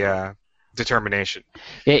the determination.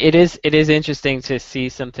 Yeah, it is interesting to see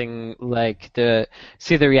something like the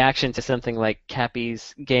reaction to something like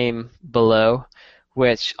Cappy's game Below,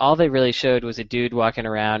 which all they really showed was a dude walking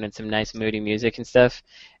around and some nice moody music and stuff.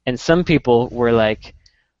 And some people were like,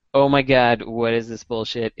 "Oh my God, what is this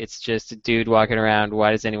bullshit? It's just a dude walking around.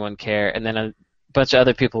 Why does anyone care?" And then a bunch of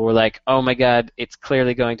other people were like, "Oh my God, it's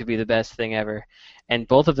clearly going to be the best thing ever." And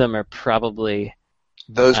both of them are probably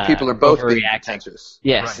Those people are both being overreacting. pretentious.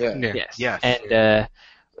 Yes. Right. Yeah. Yes. Yes.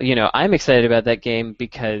 And I'm excited about that game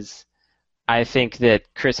because I think that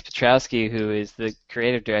Chris Petrowski, who is the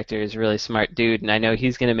creative director, is a really smart dude, and I know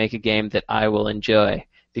he's going to make a game that I will enjoy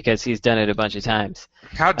because he's done it a bunch of times.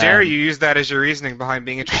 How dare you use that as your reasoning behind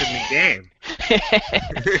being interested in the game?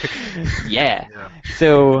 Yeah. Yeah.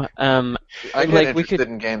 So, I get like we interested could.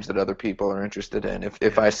 in games that other people are interested in.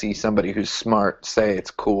 If I see somebody who's smart say it's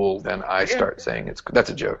cool, then I start saying it's cool. That's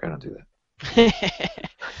a joke. I don't do that.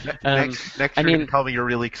 Next I you're mean- going to tell me you're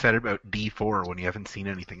really excited about D4 when you haven't seen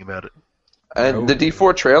anything about it. And the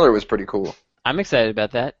D4 trailer was pretty cool. I'm excited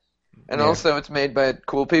about that. And Yeah. also, it's made by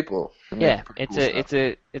cool people. They make Yeah, pretty it's cool a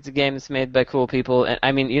stuff. it's a game that's made by cool people, and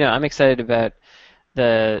I mean, I'm excited about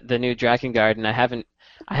the new Drakengard, and I haven't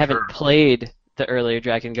Sure. played the earlier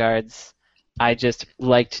Drakengards. I just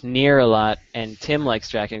liked Nier a lot, and Tim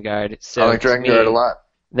likes Drakengard, so I like to Drakengard me, a lot.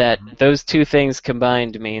 that those two things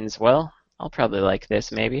combined means, well, I'll probably like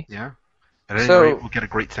this, maybe. Yeah. At any So- rate, we'll get a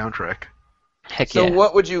great soundtrack. Heck So yeah.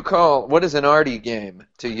 what is an arty game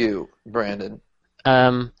to you, Brandon?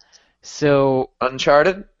 So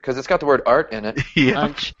Uncharted? Because it's got the word art in it.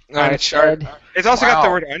 Yeah. Uncharted. It's also got the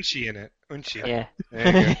Wow. word unchy in it. Unchy. Yeah.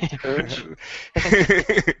 There you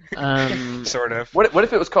go. Sort of. What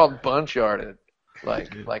if it was called Buncharted?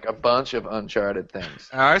 Like a bunch of Uncharted things.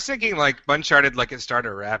 I was thinking like Uncharted, like it started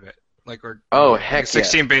a rabbit, like we're Oh, like heck a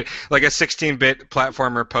 16-bit, like a 16-bit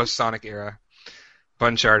platformer post Sonic era.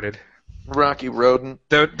 Uncharted. Rocky Rodent.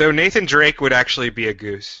 Though Nathan Drake would actually be a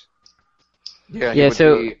goose. Yeah, Yeah, he would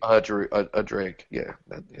so- be a Drake. Yeah,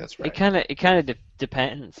 that's right. It kind of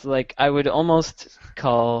depends. Like I would almost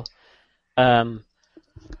call, sorry,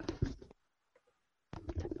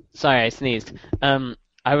 I sneezed.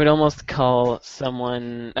 I would almost call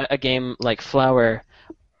a game like Flower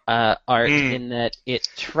art in that it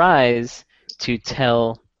tries to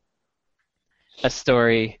tell a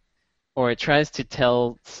story, or it tries to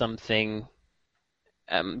tell something,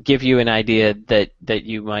 give you an idea that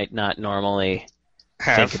you might not normally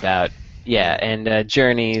think about. Yeah, and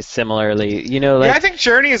Journey similarly. You know, like, Yeah, I think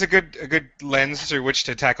Journey is a good lens through which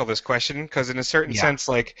to tackle this question, because in a certain sense,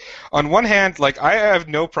 like, on one hand, like, I have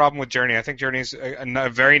no problem with Journey. I think Journey is a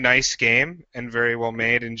very nice game and very well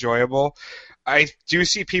made, enjoyable. I do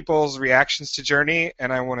see people's reactions to Journey,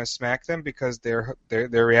 and I want to smack them because their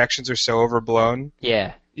reactions are so overblown.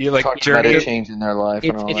 yeah. You like Talking about Journey? it changing their life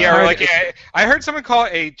and all It's that. Yeah, or hard. like I heard someone call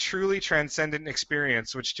it a truly transcendent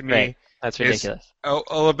experience, which to me Right. That's ridiculous. a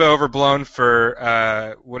little bit overblown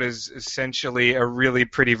for what is essentially a really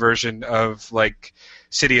pretty version of like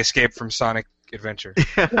City Escape from Sonic Adventure.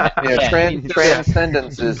 Yeah,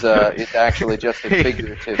 transcendence is actually just a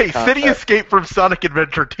figurative Hey, concept. City Escape from Sonic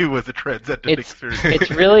Adventure 2 was a transcendent experience. It's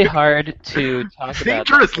really hard to talk about.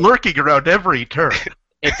 Danger is lurking around every turn.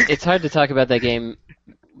 It's hard to talk about that game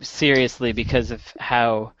seriously because of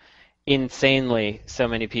how insanely so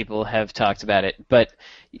many people have talked about it. But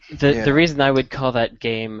the reason I would call that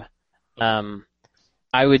game,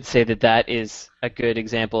 I would say that is a good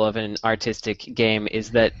example of an artistic game,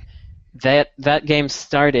 is that game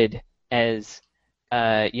started as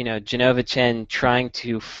Genova Chen trying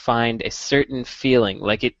to find a certain feeling.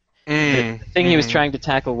 Like the thing he was trying to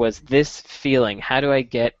tackle was this feeling. How do I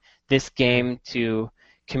get this game to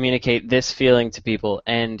communicate this feeling to people?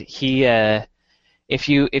 And he, if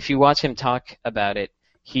you watch him talk about it,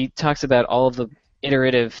 he talks about all of the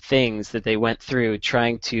iterative things that they went through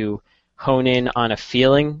trying to hone in on a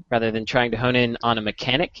feeling rather than trying to hone in on a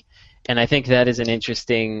mechanic. And I think that is an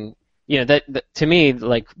interesting, that to me,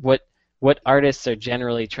 like what artists are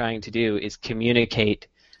generally trying to do is communicate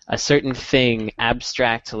a certain thing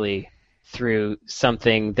abstractly through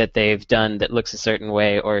something that they've done that looks a certain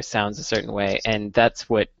way or sounds a certain way, and that's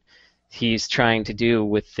what he's trying to do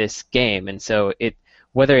with this game. And so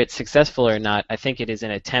whether it's successful or not, I think it is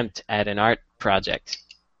an attempt at an art project.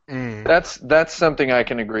 That's something I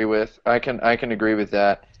can agree with. I can agree with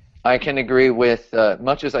that. I can agree with,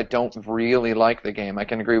 much as I don't really like the game, I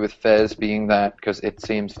can agree with Fez being that, because it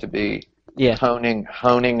seems to be honing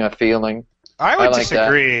a feeling. I would like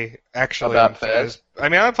disagree, actually, about on Fez. I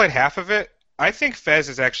mean, I only played half of it. I think Fez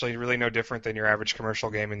is actually really no different than your average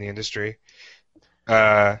commercial game in the industry.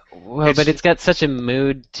 But it's got such a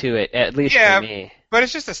mood to it, at least for me. But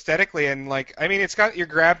it's just aesthetically, and like, I mean, it's got your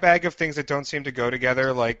grab bag of things that don't seem to go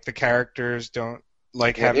together. Like the characters don't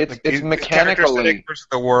have. It's the mechanically versus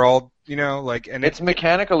the world, like, and it's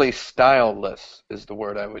mechanically styleless is the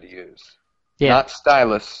word I would use. Yeah. Not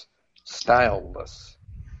stylus, styleless.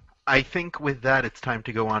 I think with that, it's time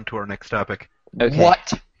to go on to our next topic. Okay.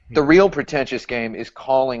 What? The real pretentious game is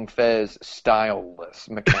calling Fez styleless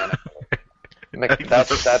mechanically.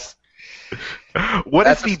 That's What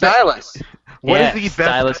is the stylus. What is the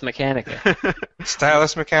Stylus best Mechanica.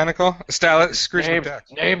 Stylus Mechanical? Stylus Scrooge McDuck.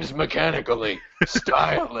 Names mechanically.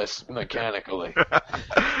 Stylus mechanically.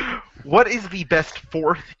 What is the best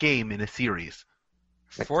fourth game in a series?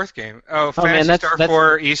 Fourth game. Oh, man, Phantasy Star that's-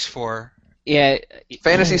 4, East 4. Yeah.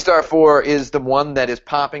 Phantasy Star 4 is the one that is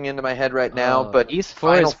popping into my head right now, but East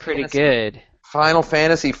 4 Final is pretty Fantasy- good. Final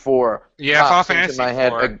Fantasy 4 Yeah, Final pops Fantasy into my head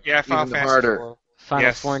 4. Yeah, Final even Fantasy harder. 4. Final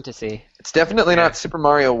Yes. Fantasy. It's definitely Yeah. not Super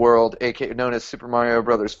Mario World, aka known as Super Mario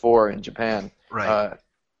Brothers 4 in Japan. Right.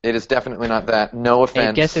 It is definitely not that. No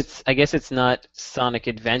offense. I guess it's not Sonic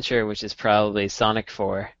Adventure, which is probably Sonic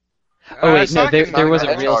 4. Oh wait, no, Sonic there was the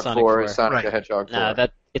a real Hedgehog Sonic 4 4. is Sonic Right. the Hedgehog 4. No,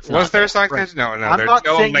 it's Was not. there a Sonic? Right. No, I'm there's not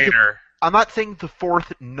no saying later. I'm not saying the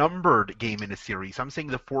fourth numbered game in a series. I'm saying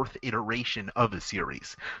the fourth iteration of a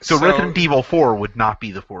series. So So- Resident Evil 4 would not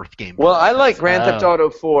be the fourth game. Well, I like Grand Oh. Theft Auto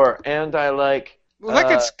 4, and I like Well, that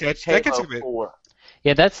gets sketchy. That gets Halo a bit. 4.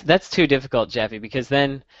 Yeah, that's too difficult, Jeffy, because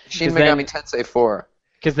then Shin 'cause then- Megami Tensei 4.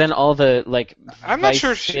 all the like I'm not Vice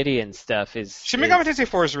sure if City and stuff is. Shin Megami Tensei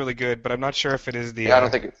 4 is really good, but I'm not sure if it is the. Yeah, I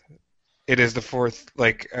don't think it's... it is the fourth.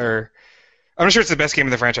 Or I'm not sure it's the best game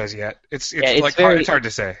in the franchise yet. It's it's like very- it's hard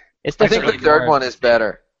to say. It's I think definitely the third more- one is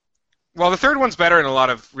better. Well, the third one's better in a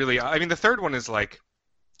lot of really. I mean, the third one is like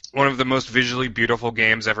one of the most visually beautiful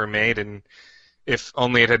games ever made, and if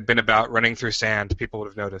only it had been about running through sand, people would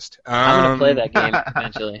have noticed. I'm gonna play that game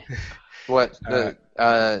eventually. What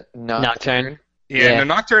the Nocturne. Yeah,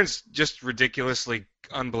 no, Nocturne's just ridiculously,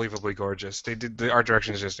 unbelievably gorgeous. The art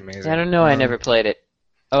direction is just amazing. I don't know. I never played it.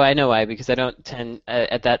 Oh, I know why. Because I don't tend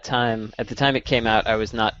at the time it came out, I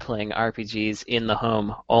was not playing RPGs in the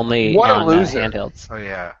home, only What a on loser. handhelds. Oh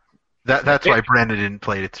yeah, that's why Brandon didn't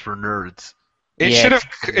play it. It's for nerds. It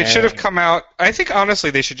Yeah, should have come out. I think honestly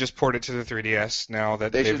they should just port it to the 3DS now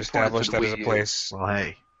that They they've should port it to established the that as a Wii U. place. Well,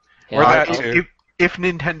 hey, Yeah, Or I'll- that too. if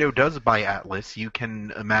Nintendo does buy Atlas, you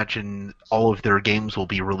can imagine all of their games will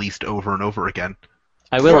be released over and over again.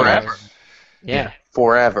 I will. Forever. Yeah.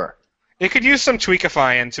 Forever. It could use some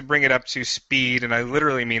tweakifying to bring it up to speed, and I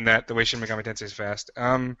literally mean that the way Shin Megami Tensei is fast.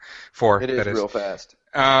 4, It is that is. real fast.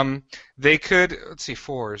 They could, let's see,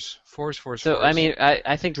 fours. So I mean,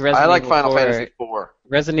 I think Resident I like Evil Final 4, Fantasy IV.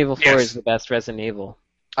 Resident Evil 4 Yes. is the best Resident Evil.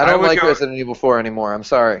 I I don't would like go- Resident Evil 4 anymore. I'm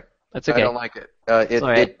sorry. That's okay. I don't like it. It, all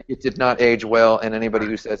right. it did not age well, and anybody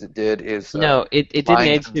who says it did is... No, it didn't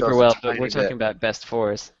lying age to super themselves well, a but tiny we're talking bit. about best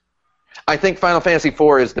fours. I think Final Fantasy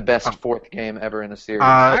IV is the best fourth game ever in a series.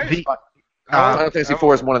 Final Fantasy IV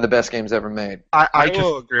is one of the best games ever made. I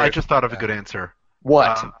will agree I with just thought of a good answer.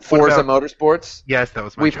 What? what Forza about- Motorsports? Yes, that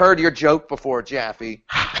was my. We've joke. heard your joke before, Jaffe.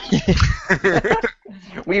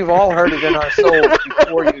 We've all heard it in our souls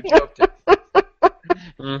before you joked it.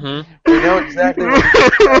 Mm-hmm. We know exactly what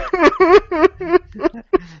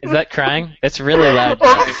Is that crying? It's really loud.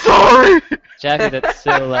 I'm Jaffe. sorry. Jaffe, that's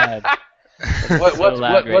so loud. That's so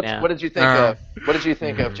loud right now. what did you think of? What did you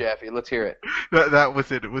think of, Jaffe? Let's hear it. That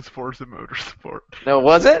was it. It was Forza Motorsport. No,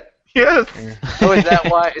 was it? Yes. Oh, is that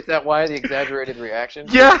why? Is that why the exaggerated reaction?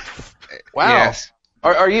 Yes. Wow. Yes.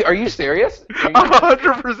 Are you serious? Are you- I'm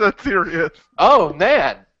 100% serious. Oh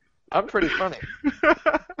man, I'm pretty funny.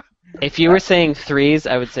 If you were saying threes,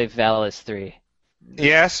 I would say Val is 3.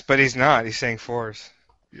 Yes, but he's not. He's saying 4s.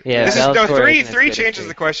 Yeah, This is, Val's no, 4 three isn't as three good as changes 3.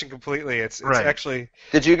 the question completely. It's Right. actually...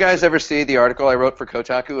 Did you guys ever see the article I wrote for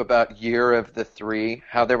Kotaku about Year of the Three?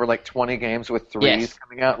 How there were like 20 games with threes Yes.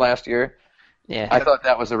 coming out last year? Yeah. I thought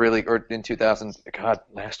that was a really, or in 2000, God,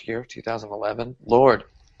 last year, 2011? Lord.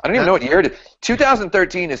 I don't even know what year it is.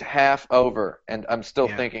 2013 is half over, and I'm still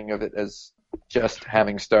Yeah. thinking of it as just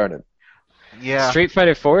having started. Yeah. Street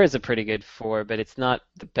Fighter 4 is a pretty good 4, but it's not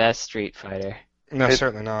the best Street Fighter. No, It-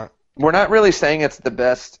 certainly not. We're not really saying it's the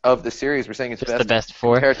best of the series. We're saying it's Just the best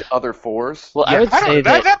 4. compared to other fours. Well, Yeah, I would I say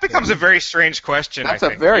don't, that becomes a very strange question, That's I a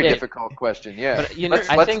think. very Yeah. difficult question, yeah. But, you know, let's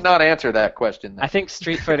I think- not answer that question then. I think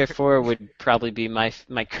Street Fighter 4 would probably be my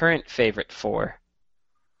current favorite 4.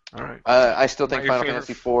 All right. I still think Not your Final favorite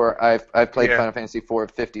Fantasy IV. I've played Yeah. Final Fantasy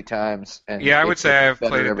IV 50 times, and Yeah, I would it's say I've better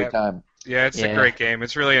played it every that- time. Yeah, it's a Yeah. great game.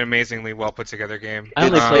 It's really an amazingly well put together game. I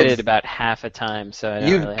only It's- played it's- it about half a time, so I don't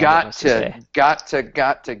You've really have got much to to, say.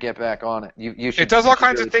 got to get back on it. You should. It does you all should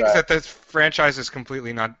kinds really of things try. that this franchise is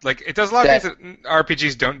completely not like. It does a lot of things that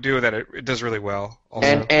RPGs don't do that it does really well. Also.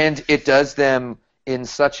 And it does them in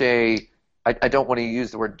such a I don't want to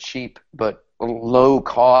use the word cheap, but low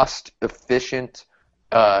cost, efficient,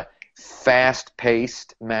 fast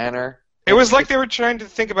paced manner. It was like they were trying to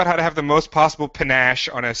think about how to have the most possible panache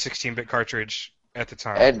on a 16-bit cartridge at the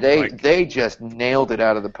time. And Like, they just nailed it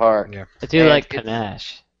out of the park. Yeah. I do And like it's-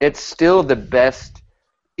 panache. It's still the best.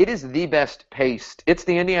 It is the best paced. It's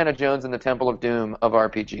the Indiana Jones and the Temple of Doom of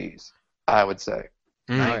RPGs, I would say.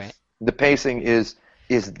 All right. The pacing is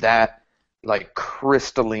that like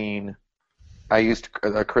crystalline. I used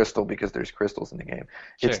a crystal because there's crystals in the game.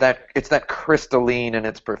 Sure. It's that crystalline in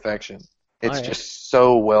its perfection. It's Alright. just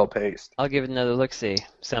so well paced. I'll give it another look-see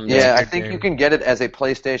someday. Yeah, I good think game. you can get it as a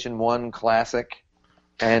PlayStation 1 classic.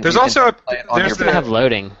 And There's you can also a play it on there's your It's gonna have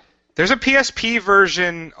loading. There's a PSP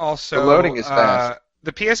version also. The loading is fast.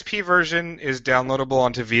 The PSP version is downloadable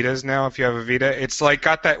onto Vitas now. If you have a Vita, it's like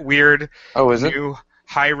got that weird Oh, is it? new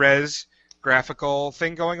high-res graphical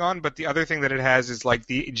thing going on, but the other thing that it has is like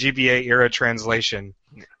the GBA era translation.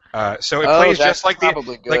 So it plays that's just like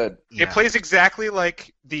probably good. Yeah. It plays exactly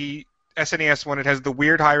like the SNES one. It has the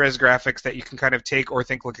weird high-res graphics that you can kind of take or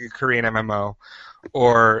think like a Korean MMO,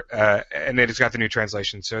 or and it's got the new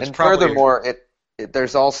translation. So it's And probably furthermore,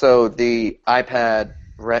 there's also the iPad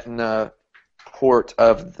Retina port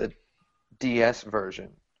of the DS version,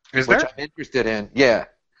 is which there? I'm interested in. Yeah,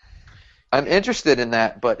 I'm interested in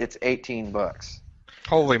that, but it's $18.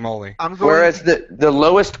 Holy moly! I'm going. Whereas the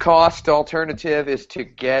lowest cost alternative is to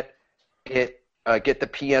get the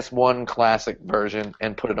PS1 Classic version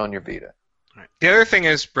and put it on your Vita. The other thing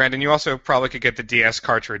is, Brandon, you also probably could get the DS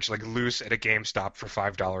cartridge like loose at a GameStop for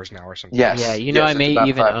 $5 now or something. Yes. Yeah, you know Yes, I it's may about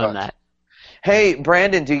even $5. own that. Hey,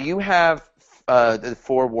 Brandon, do you have the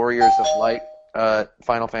 4 Warriors of Light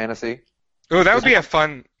Final Fantasy? Oh, that would be a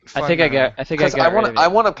fun fun. I think I got Because rid of it. I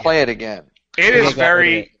want to play it again. It I is got rid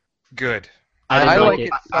very of it. good. I didn't I like like it.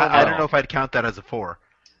 it. I don't know if I'd count that as a 4.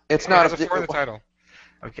 It's It not has a 4 in the title.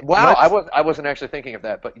 Okay. Wow, Let's- I wasn't actually thinking of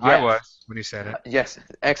that, but yes. I was when you said it. Yes,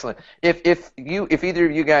 excellent. If either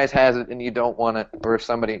of you guys has it and you don't want it, or if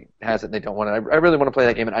somebody has it and they don't want it, I really want to play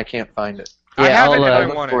that game and I can't find it. I Yeah, have it I'll, and I I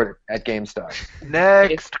look want for it. it at GameStop.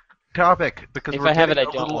 Next topic, because If we're I have getting it, I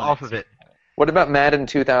a don't little want off it. of it. What about Madden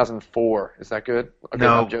 2004? Is that good? Okay,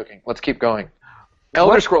 No. I'm joking. Let's keep going.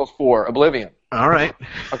 Elder Scrolls 4, Oblivion. All right.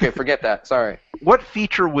 Okay, forget that. Sorry. What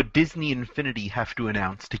feature would Disney Infinity have to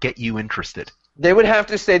announce to get you interested? They would have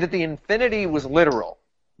to say that the infinity was literal,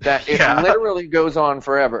 that it Yeah. literally goes on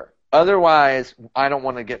forever. Otherwise, I don't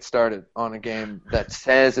want to get started on a game that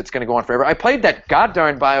says it's going to go on forever. I played that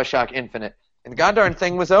goddarn Bioshock Infinite, and the goddarn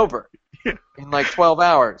thing was over in like 12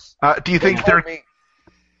 hours. Do you think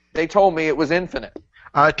They told me it was infinite.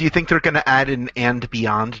 Do you think they're going to add an And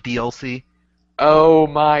Beyond DLC? Oh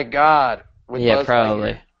my God! With Yeah, Buzz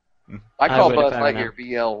probably. Lightyear. I call would Buzz if I were Lightyear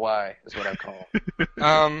BLY is what I call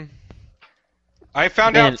him. I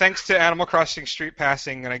found Man. out thanks to Animal Crossing Street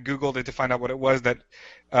Passing, and I googled it to find out what it was.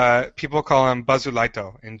 That people call him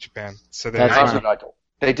Bazulaito in Japan. So That's there's fine.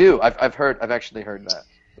 They do. I've actually heard that.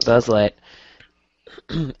 Buzz Light.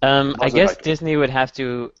 I guess Light. Disney would have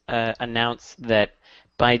to announce that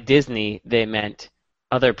by Disney they meant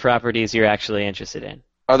other properties you're actually interested in.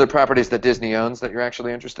 Other properties that Disney owns that you're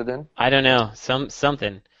actually interested in? I don't know,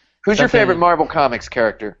 something. Who's your Something- favorite Marvel Comics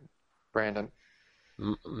character, Brandon?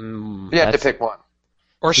 You have to That's- pick one.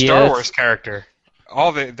 or Star Yeah, Wars character.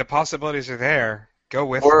 All the possibilities are there. Go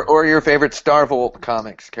with Or them. or your favorite Starvolt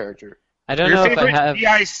Comics character. I don't Your know if I favorite have.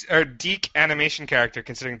 DI or Deke animation character,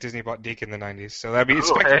 considering Disney bought Deke in the 90s. So that'd be Oh,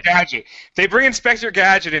 Inspector hey. Gadget. If they bring Inspector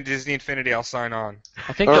Gadget in Disney Infinity, I'll sign on.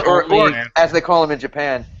 I think Or, the or, only or as they call him in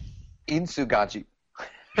Japan, Insugaji.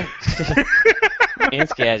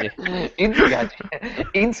 Insugaji. Insugaji.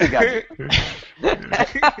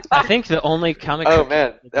 Insugaji. I think the only comic Oh book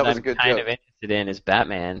man, that was I'm a good kind joke. of interested in is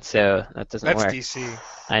Batman, so that doesn't That's work. DC.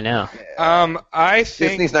 I know. I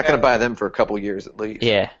think Disney's not going to that- buy them for a couple years at least.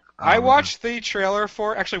 Yeah. I watched the trailer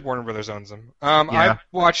for. Actually, Warner Brothers owns them. Yeah. I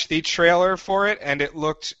watched the trailer for it, and it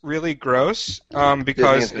looked really gross.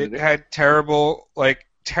 Because Disney it had terrible,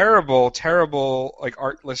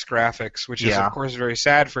 artless graphics, which is Yeah. of course very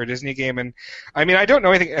sad for a Disney game. And I mean, I don't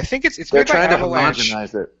know anything. I think it's They're made by trying to Avalanche.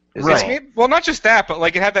 homogenize it. It's Right. made, well, not just that, but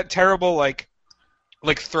like it had that terrible like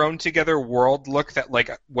thrown together world look that like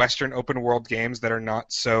Western open world games that are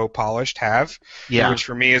not so polished have. Yeah. Which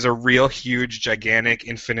for me is a real huge, gigantic,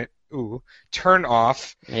 infinite turn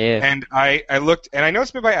off. Yeah. And I looked, and I know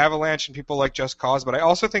it's made by Avalanche and people like Just Cause, but I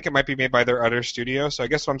also think it might be made by their other studio. So I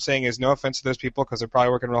guess what I'm saying is no offense to those people because they're probably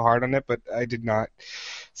working real hard on it, but I did not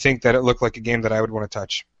think that it looked like a game that I would want to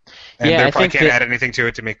touch. And Yeah, they I probably think can't that- add anything to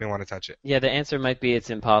it to make me want to touch it. Yeah, the answer might be it's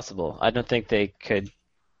impossible. I don't think they could.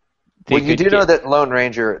 they Well, you could do know get- that Lone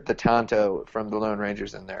Ranger, the Tonto from the Lone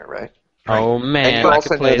Ranger's in there, right? Oh And man, you I also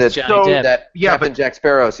could play know as that, Johnny Depp. that Yeah, Captain Jack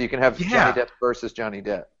Sparrow, so you can have Yeah. Johnny Depp versus Johnny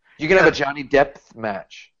Depp. You can have a Johnny Depp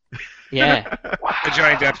match. Yeah, The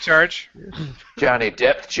Johnny Depp charge? Johnny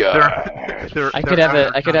Depp charge. I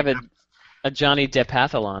could have a Johnny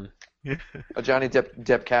Deppathlon. A Johnny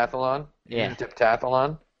Deppathlon? Yeah.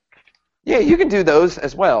 Deppathlon? Yeah, you can do those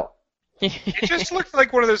as well. It just looked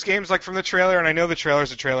like one of those games, like from the trailer, and I know the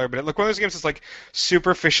trailer's a trailer, but it looked one of those games that's like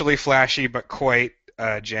superficially flashy but quite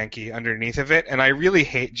janky underneath of it, and I really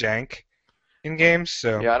hate jank in games,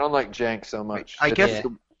 so... Yeah, I don't like jank so much. I It's guess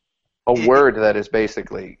a word that is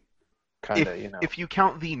basically kind of, if you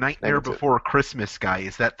count the Nightmare Negative. Before Christmas guy,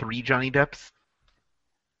 is that 3 Johnny Depps?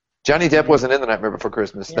 Johnny Depp wasn't in The Nightmare Before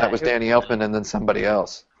Christmas. Yeah, that was he was- Danny Elfman and then somebody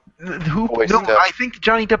else. Who? Voice No, Depp. I think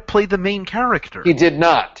Johnny Depp played the main character. He did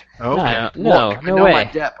not. Okay. No, Look, I no know my way.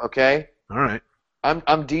 Depp, okay? All right. I'm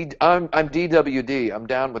DWD. I'm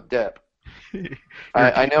down with Depp.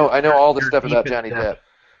 I know all the you're stuff about deep in Johnny Depp. Depp.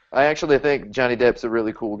 I actually think Johnny Depp's a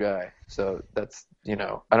really cool guy. So that's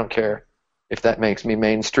I don't care if that makes me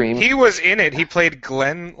mainstream. He was in it. He played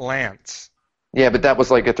Glenn Lance. Yeah, but that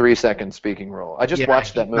was like a 3-second speaking role. I just Yeah,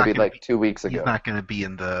 watched that he's not movie gonna like be- 2 weeks He's ago. not going to be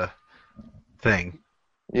in the thing.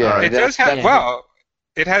 Yeah, It does have... yeah. Well,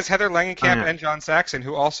 it has Heather Langenkamp Yeah. and John Saxon,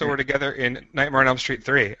 who also were together in Nightmare on Elm Street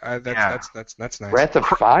 3. That's nice. Breath of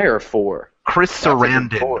Fire 4. Chris That's a good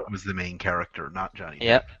Sarandon point. was the main character, not Johnny Depp.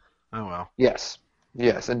 Yep. Oh well. Yes,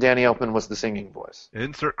 and Danny Elfman was the singing voice.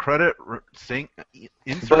 Insert credit. Sing.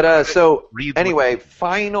 Insert But credit, so read anyway, what-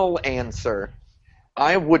 final answer.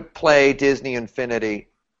 I would play Disney Infinity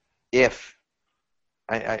if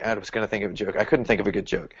I was going to think of a joke. I couldn't think of a good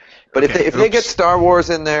joke. But Okay, if they get oops. Star Wars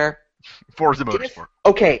in there, Forza Motorsport.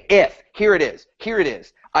 Here it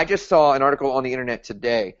is. I just saw an article on the internet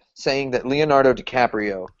today saying that Leonardo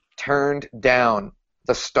DiCaprio turned down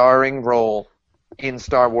the starring role in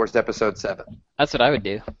Star Wars Episode 7. That's what I would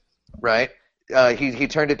do. Right? He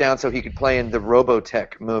turned it down so he could play in the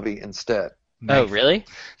Robotech movie instead. Oh, really?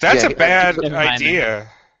 That's Yeah, a bad idea.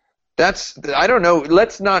 I don't know.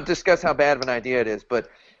 Let's not discuss how bad of an idea it is, but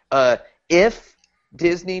if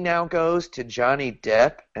Disney now goes to Johnny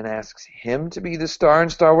Depp and asks him to be the star in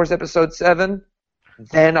Star Wars Episode 7,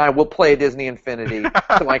 then I will play Disney Infinity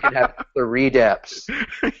so I can have 3 Depps.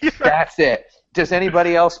 Yeah. That's it. Does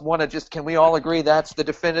anybody else want to can we all agree that's the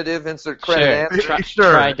definitive insert credit answer?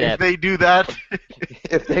 Sure. Try If Depp. they do that,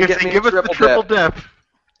 If they give us the triple Depp,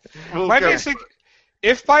 we'll My go. basic,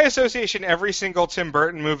 if by association every single Tim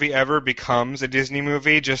Burton movie ever becomes a Disney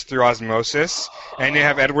movie just through osmosis, and you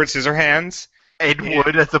have Edward Scissorhands, Ed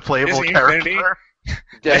Wood as a playable Disney character.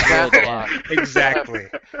 Decathlon. exactly.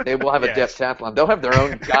 They will have a Yes. Decathlon. They'll have their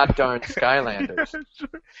own goddamn Skylanders.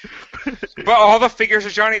 But all the figures are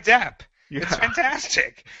Johnny Depp. Yeah. It's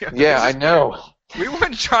fantastic. Yeah, I know. We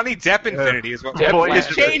want Johnny Depp Infinity is what we Depp want.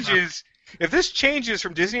 Landers. If this changes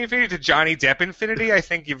from Disney Infinity to Johnny Depp Infinity, I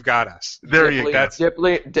think you've got us. There you go.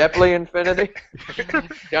 Depley Infinity.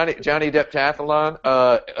 Johnny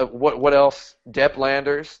Depp-tathlon. What else? Depp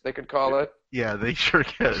Landers, they could call it. Yeah, they sure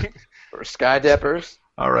can. Or Sky Deppers.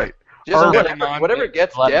 All right. Just Or- whatever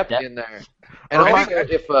gets A lot of Depp Depp. in there. And Or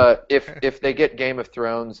also, if they get Game of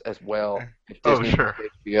Thrones as well, if Oh, Disney sure.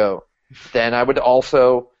 gets HBO, then I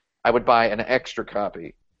would buy an extra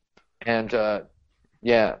copy. And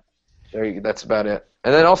yeah, that's about it.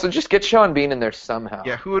 And then also just get Sean Bean in there somehow.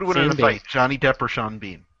 Yeah, who would win in a Sean fight, Johnny Depp or Sean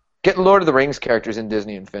Bean? Get Lord of the Rings characters in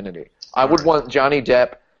Disney Infinity. I would Alright. want Johnny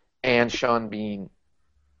Depp and Sean Bean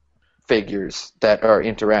figures that are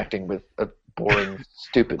interacting with a boring,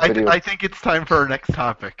 stupid video. I think it's time for our next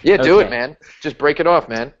topic. Yeah, do Okay. it, man. Just break it off,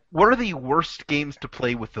 man. What are the worst games to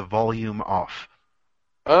play with the volume off?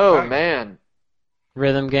 Oh, man.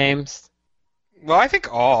 Rhythm games. Well, I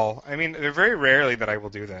think all. I mean, they're very rarely that I will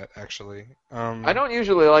do that, actually. I don't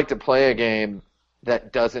usually like to play a game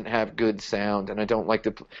that doesn't have good sound, and I don't like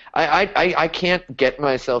to. I can't get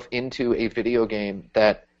myself into a video game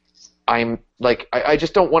that I'm like. I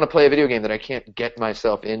just don't want to play a video game that I can't get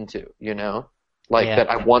myself into. You know, like Yeah. that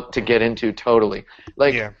I want to get into totally.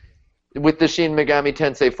 Like Yeah. with the Shin Megami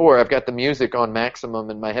Tensei 4, I've got the music on maximum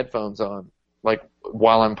and my headphones on, like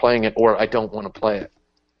while I'm playing it, or I don't want to play it.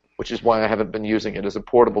 Which is why I haven't been using it as a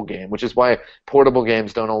portable game. Which is why portable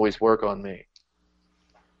games don't always work on me.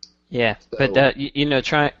 Yeah, So- but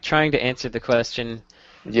trying to answer the question.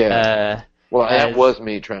 Yeah. Well, that as- was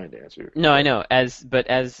me trying to answer. No, I know. As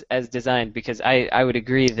designed, because I would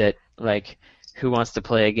agree that like who wants to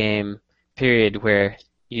play a game period where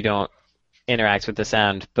you don't interact with the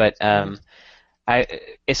sound, but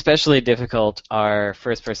especially difficult are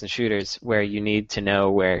first-person shooters where you need to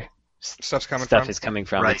know where Stuff's coming stuff from. is coming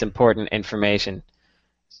from. Right. It's important information.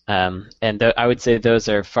 I would say those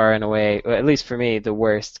are far and away, or at least for me, the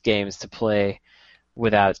worst games to play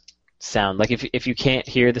without sound. Like if you can't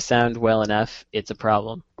hear the sound well enough, it's a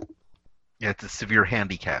problem. Yeah, it's a severe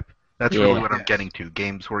handicap. That's Yeah. really what I'm Yes. getting to.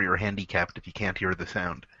 Games where you're handicapped if you can't hear the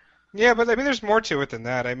sound. Yeah, but I mean, there's more to it than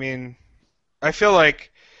that. I mean, I feel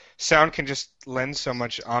like sound can just lend so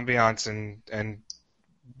much ambiance and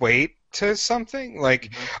weight to something. Like,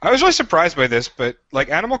 I was really surprised by this, but like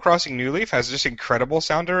Animal Crossing New Leaf has just incredible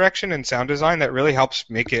sound direction and sound design that really helps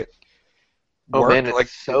make it Oh work. man, it's Like,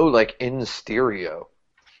 so like in stereo.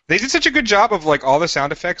 they did such a good job of like all the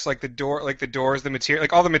sound effects, like the doors, the material,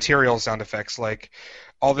 like all the material sound effects, like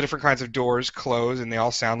all the different kinds of doors close and they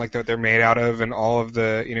all sound like they're made out of, and all of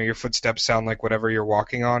the your footsteps sound like whatever you're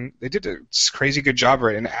walking on. They did a crazy good job of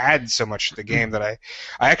it and add so much to the game that I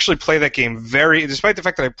actually play that game despite the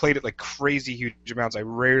fact that I played it like crazy huge amounts. I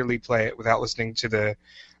rarely play it without listening to the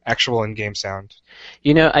actual in-game sound.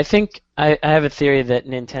 I think I have a theory that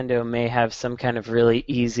Nintendo may have some kind of really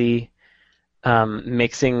easy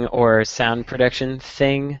mixing or sound production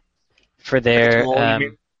thing for their. tool, you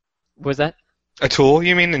mean? Was that? A tool,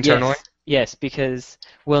 you mean, internally? Yes, because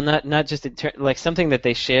not just like something that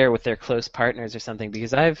they share with their close partners or something.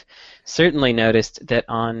 Because I've certainly noticed that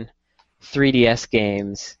on 3DS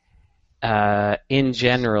games, in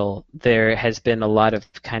general, there has been a lot of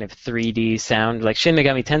kind of 3D sound. Like Shin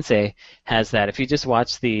Megami Tensei has that. If you just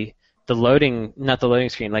watch the loading, not the loading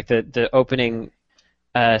screen, like the opening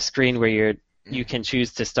screen where you can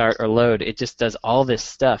choose to start or load, it just does all this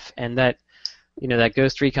stuff, and that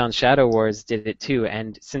Ghost Recon Shadow Wars did it too.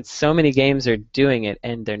 And since so many games are doing it,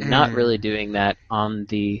 and they're not really doing that on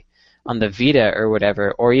the the Vita or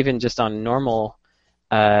whatever, or even just on normal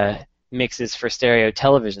mixes for stereo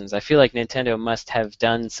televisions. I feel like Nintendo must have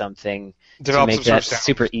done something to Develop make some sort that of sound.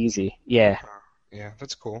 super easy. Yeah. Yeah,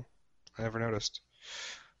 that's cool. I never noticed.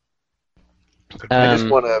 I just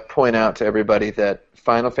want to point out to everybody that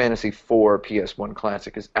Final Fantasy IV PS1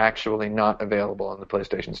 Classic is actually not available on the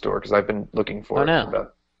PlayStation Store because I've been looking for it for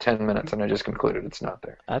about 10 minutes and I just concluded it's not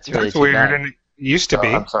there. That's really That's weird, and it used to be.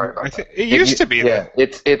 I'm sorry about that. It used to be Yeah, there.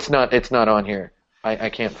 it's not on here. I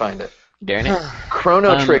can't find it. Darn it.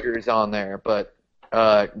 Chrono Trigger is on there, but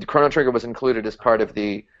Chrono Trigger was included as part of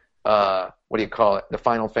the what do you call it? The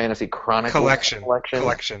Final Fantasy Chronicles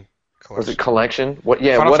Collection. Was it collection? What?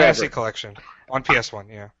 Yeah, Final whatever. Fantasy Collection on PS1.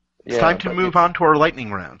 Yeah. It's time to move on to our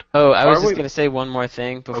lightning round. Oh, I was Are just we- going to say one more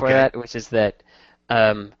thing before Okay. that, which is that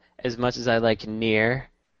as much as I like Nier,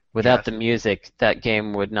 without Yes. the music, that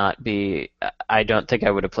game would not be. I don't think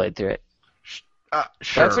I would have played through it.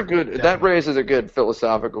 Sure. That's a good. That definitely. raises a good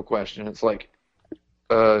philosophical question. It's like,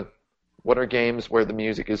 what are games where the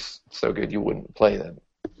music is so good you wouldn't play them?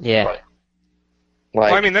 Yeah. Right.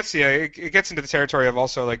 Well, I mean, that's it gets into the territory of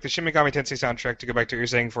also like the Shin Megami Tensei soundtrack. To go back to what you're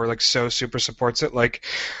saying, for like so super supports it. Like,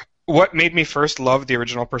 what made me first love the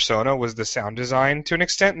original Persona was the sound design to an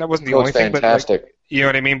extent, and that wasn't the it only was thing. But fantastic. like, you know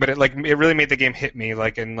what I mean? But it really made the game hit me.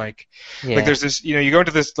 Like, and like Yeah. there's this, you go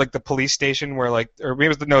into this like the police station where like, or maybe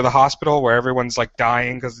it was the hospital where everyone's like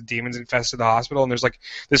dying because the demons infested the hospital, and there's like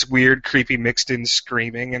this weird, creepy, mixed in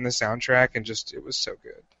screaming in the soundtrack, and just it was so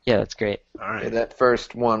good. Yeah, that's great. All right. Yeah, that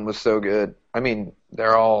first one was so good. I mean,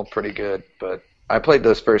 they're all pretty good, but I played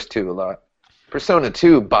those first two a lot. Persona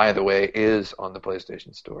 2, by the way, is on the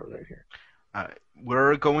PlayStation Store right here.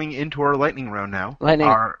 We're going into our lightning round now. Lightning.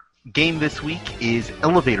 Our game this week is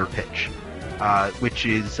Elevator Pitch, which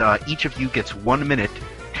is each of you gets 1 minute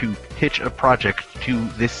to pitch a project to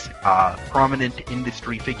this prominent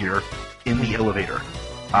industry figure in the elevator.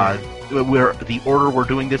 The order we're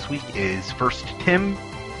doing this week is first Tim,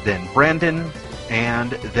 then Brandon,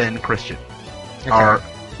 and then Christian. Okay.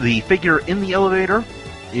 The figure in the elevator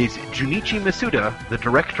is Junichi Masuda, the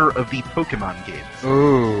director of the Pokemon games.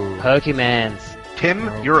 Ooh. Pokemans.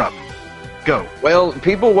 Tim, you're up. Go. Well,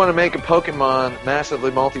 people want to make a Pokemon massively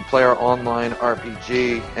multiplayer online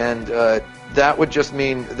RPG, and that would just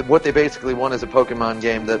mean what they basically want is a Pokemon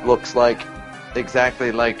game that looks like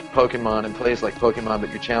exactly like Pokemon and plays like Pokemon, but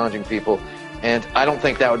you're challenging people. And I don't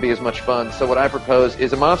think that would be as much fun. So what I propose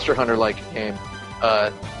is a Monster Hunter-like game.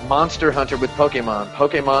 Monster Hunter with Pokemon.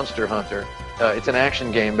 Pokemonster Hunter. It's an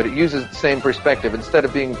action game, but it uses the same perspective. Instead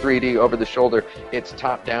of being 3D over the shoulder, it's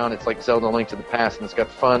top-down. It's like Zelda Link to the Past, and it's got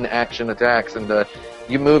fun action attacks. And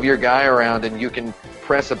you move your guy around, and you can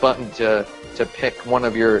press a button to pick one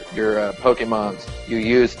of your Pokemons. You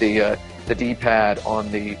use the D-pad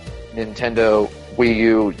on the Nintendo Wii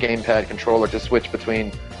U gamepad controller to switch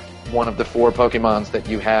between one of the 4 Pokemons that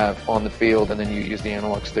you have on the field, and then you use the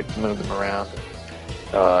analog stick to move them around.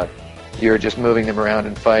 You're just moving them around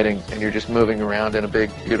and fighting, and you're just moving around in a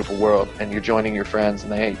big, beautiful world, and you're joining your friends,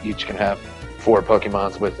 and they each can have 4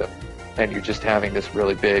 Pokemons with them. And you're just having this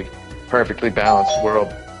really big, perfectly balanced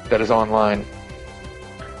world that is online.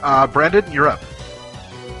 Brandon, you're up.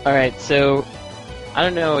 All right, so I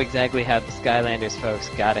don't know exactly how the Skylanders folks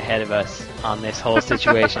got ahead of us on this whole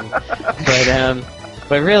situation,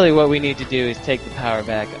 but really what we need to do is take the power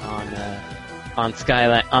back on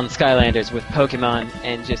Skylanders with Pokemon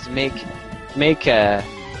and just make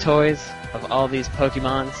toys of all these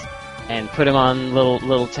Pokemons and put them on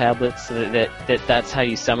little tablets so that's how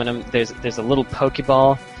you summon them. There's a little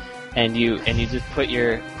Pokeball, and you just put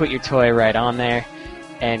your toy right on there,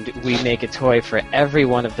 and we make a toy for every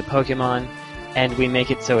one of the Pokemon, and we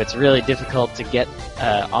make it so it's really difficult to get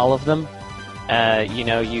all of them. But you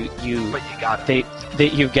got it.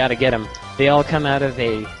 You've got to get them. They all come out of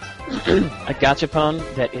a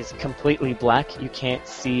gachapon that is completely black. You can't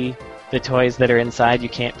see the toys that are inside. You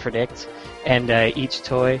can't predict. And each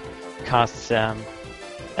toy costs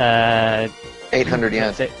 800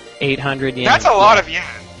 yen. 800 yen. That's a lot of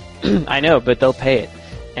yen. I know, but they'll pay it.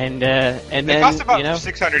 And They then cost about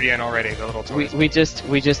 600 yen already. The little toys. we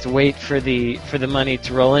just wait for the money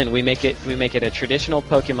to roll in. We make it a traditional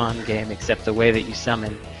Pokemon game, except the way that you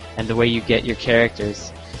summon and the way you get your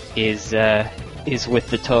characters is with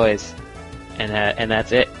the toys, and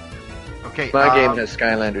that's it. Okay. My game has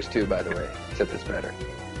Skylanders too, by the way, except it's better.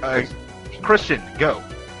 Christian, go.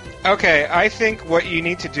 Okay, I think what you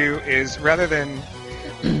need to do is, rather than...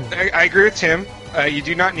 I agree with Tim. You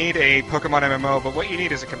do not need a Pokemon MMO, but what you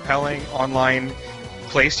need is a compelling online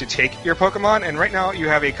place to take your Pokemon, and right now you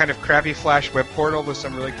have a kind of crappy Flash web portal with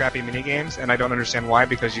some really crappy minigames, and I don't understand why,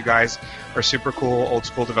 because you guys are super cool, old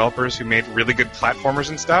school developers who made really good platformers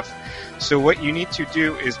and stuff. So what you need to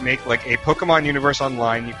do is make like a Pokemon universe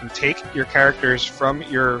online. You can take your characters from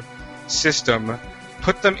your system,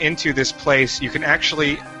 put them into this place. You can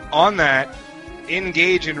actually, on that,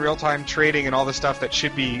 engage in real-time trading and all the stuff that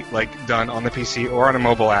should be like done on the PC or on a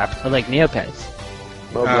mobile app. Or like Neopets.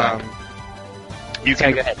 Mobile app. You can.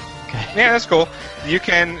 Sorry, go ahead. Yeah, that's cool. You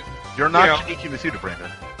can. You're not you know, Shinichi Masuda,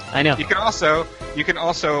 Brandon. I know. You can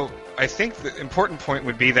also. I think the important point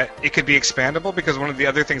would be that it could be expandable, because one of the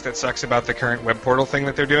other things that sucks about the current web portal thing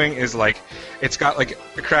that they're doing is like it's got like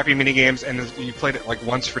crappy mini games, and you played it like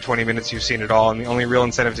once for 20 minutes, you've seen it all, and the only real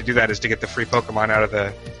incentive to do that is to get the free Pokemon out of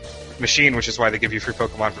the machine, which is why they give you free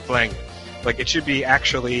Pokemon for playing it. Like, it should be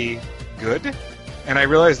actually good. And I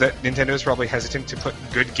realize that Nintendo is probably hesitant to put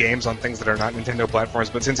good games on things that are not Nintendo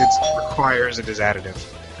platforms, but since it requires it as additive,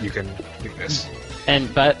 you can do this.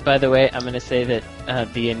 And by the way, I'm going to say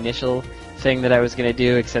that the initial thing that I was going to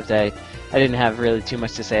do, except I didn't have really too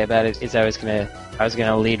much to say about it, is I was going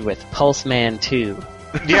to lead with Pulse Man 2.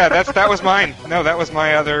 Yeah, that was mine. No, that was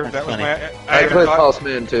my other. That's funny. I played Pulse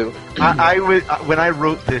Man too. When I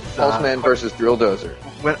wrote this, Pulse Man versus Drill Dozer.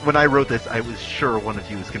 When I wrote this, I was sure one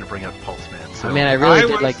of you was going to bring up Pulse Man. So. I mean, I really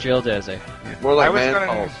did like Drill Dozer. More like Man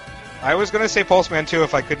Pulse. I was going to say Pulse Man 2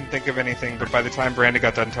 if I couldn't think of anything, but by the time Brandon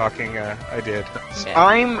got done talking, I did. Yeah.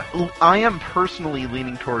 I am personally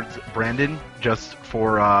leaning towards Brandon just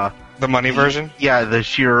for The money version? Yeah, the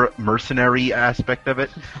sheer mercenary aspect of it.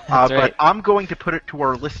 That's But right. I'm going to put it to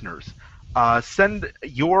our listeners. Send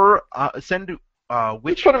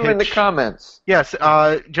which Put them in the pitch- comments. Yes,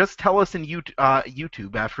 just tell us in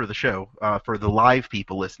YouTube after the show, for the live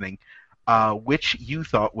people listening, which you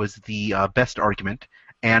thought was the best argument,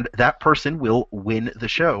 and that person will win the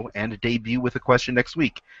show and debut with a question next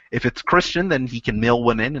week. If it's Christian, then he can mail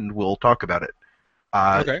one in and we'll talk about it.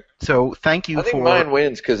 Okay. So thank you I think for... mine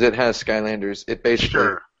wins because it has Skylanders. It basically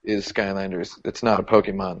Sure. is Skylanders. It's not a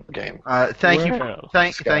Pokemon game. Thank you, Wow.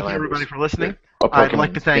 thank you Skylanders. everybody for listening. A I'd Pokemon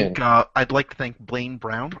like to thank skin. Blaine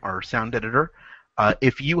Brown, our sound editor.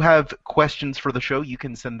 If you have questions for the show, you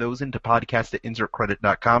can send those into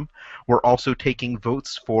podcast@insertcredit.com. We're also taking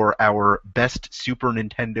votes for our best Super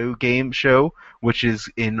Nintendo game show, which is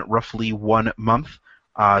in roughly 1 month.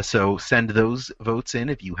 So send those votes in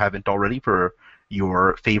if you haven't already for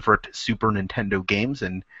your favorite Super Nintendo games,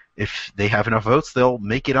 and if they have enough votes, they'll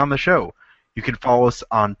make it on the show. You can follow us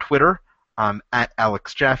on Twitter. I'm at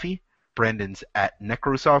Alex Jaffe. Brandon's at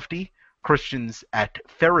Necrosofty. Christian's at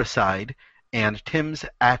Ferricide. And Tim's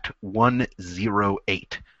at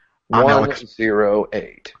 108. I'm Alex.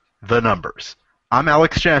 108. The numbers. I'm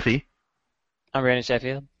Alex Jaffe. I'm Brandon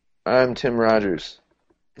Sheffield. I'm Tim Rogers.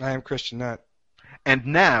 I am Christian Nutt. And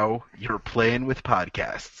now you're playing with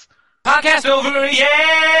podcasts. Podcast over,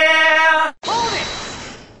 yeah!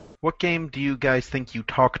 What game do you guys think you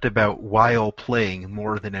talked about while playing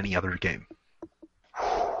more than any other game?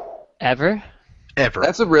 Ever? Ever.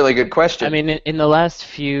 That's a really good question. I mean, in the last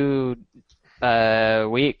few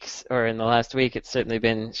weeks, or in the last week, it's certainly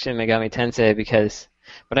been Shin Megami Tensei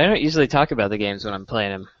but I don't usually talk about the games when I'm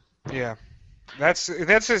playing them. Yeah. That's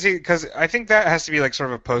because I think that has to be like sort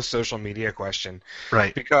of a post-social media question.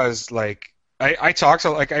 Right. Because like I talk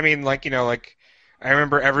to like I mean like you know like I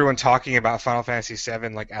remember everyone talking about Final Fantasy VII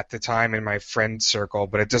like at the time in my friend circle,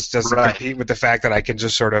 but it just doesn't Right. compete with the fact that I can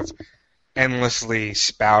just sort of endlessly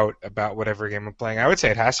spout about whatever game I'm playing. I would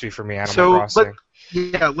say it has to be for me Animal So, Crossing.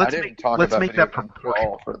 Yeah, I let's didn't make, talk let's about make video that games at proportion.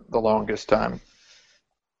 all for the longest time.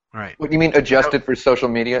 Right. What do you mean adjusted for social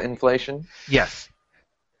media inflation? Yes.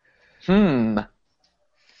 I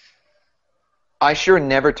sure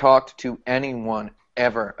never talked to anyone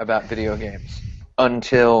ever about video games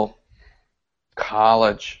until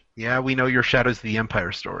college. Yeah, we know your Shadows of the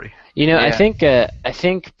Empire story. You know, Yeah. I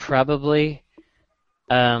think probably,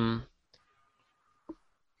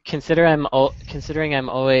 considering I'm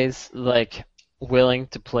always like willing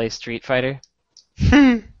to play Street Fighter,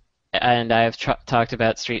 and I have talked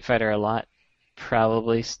about Street Fighter a lot.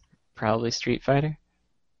 Probably Street Fighter.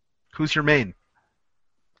 Who's your main?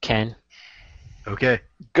 Ken. Okay.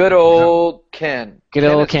 Good old Ken. Good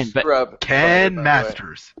old is a Ken, but- scrub Ken fighter, by the way.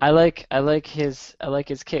 Masters. I like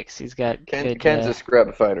his kicks. He's got good. Ken's a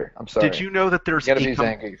scrub fighter. I'm sorry. Did you know that there's You gotta a be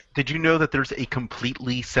Zangief. Did you know that there's a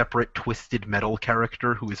completely separate Twisted Metal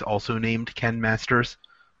character who is also named Ken Masters?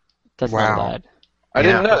 That's Wow. not bad. I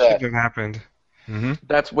didn't know That that. shouldn't have happened. Mm-hmm.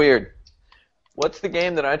 That's weird. What's the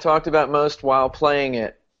game that I talked about most while playing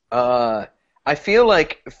it? I feel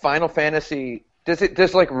like Final Fantasy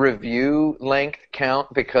does like review length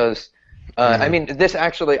count? Because I mean, this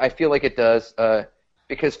actually I feel like it does.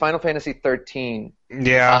 Because Final Fantasy 13,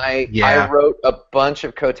 I wrote a bunch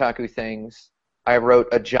of Kotaku things. I wrote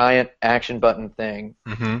a giant action button thing,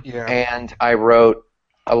 and I wrote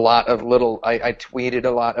a lot of I tweeted a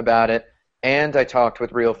lot about it, and I talked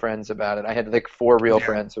with real friends about it. I had like 4 real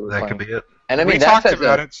friends who were playing. That could be it. And I mean, we talked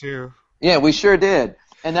about it too. Yeah, we sure did.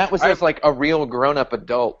 And that was just like a real grown-up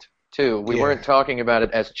adult too. We weren't talking about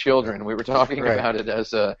it as children. We were talking about it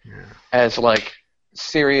as like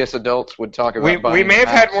serious adults would talk about. We may have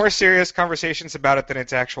had more serious conversations about it than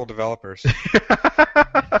its actual developers.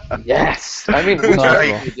 Yes, I mean we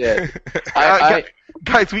certainly did.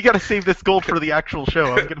 Guys, we got to save this gold for the actual show.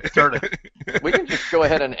 I'm going to start it. We can just go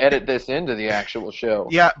ahead and edit this into the actual show.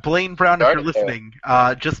 Yeah, Blaine Brown, if you're listening,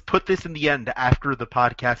 just put this in the end after the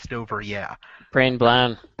podcast over. Yeah, Brain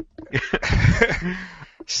Brown.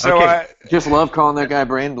 So Okay. Just love calling that guy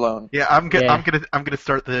brain blown. Yeah, I'm gonna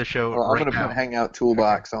start the show. Well, I'm gonna put Hangout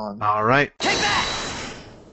Toolbox on. All right. Take that!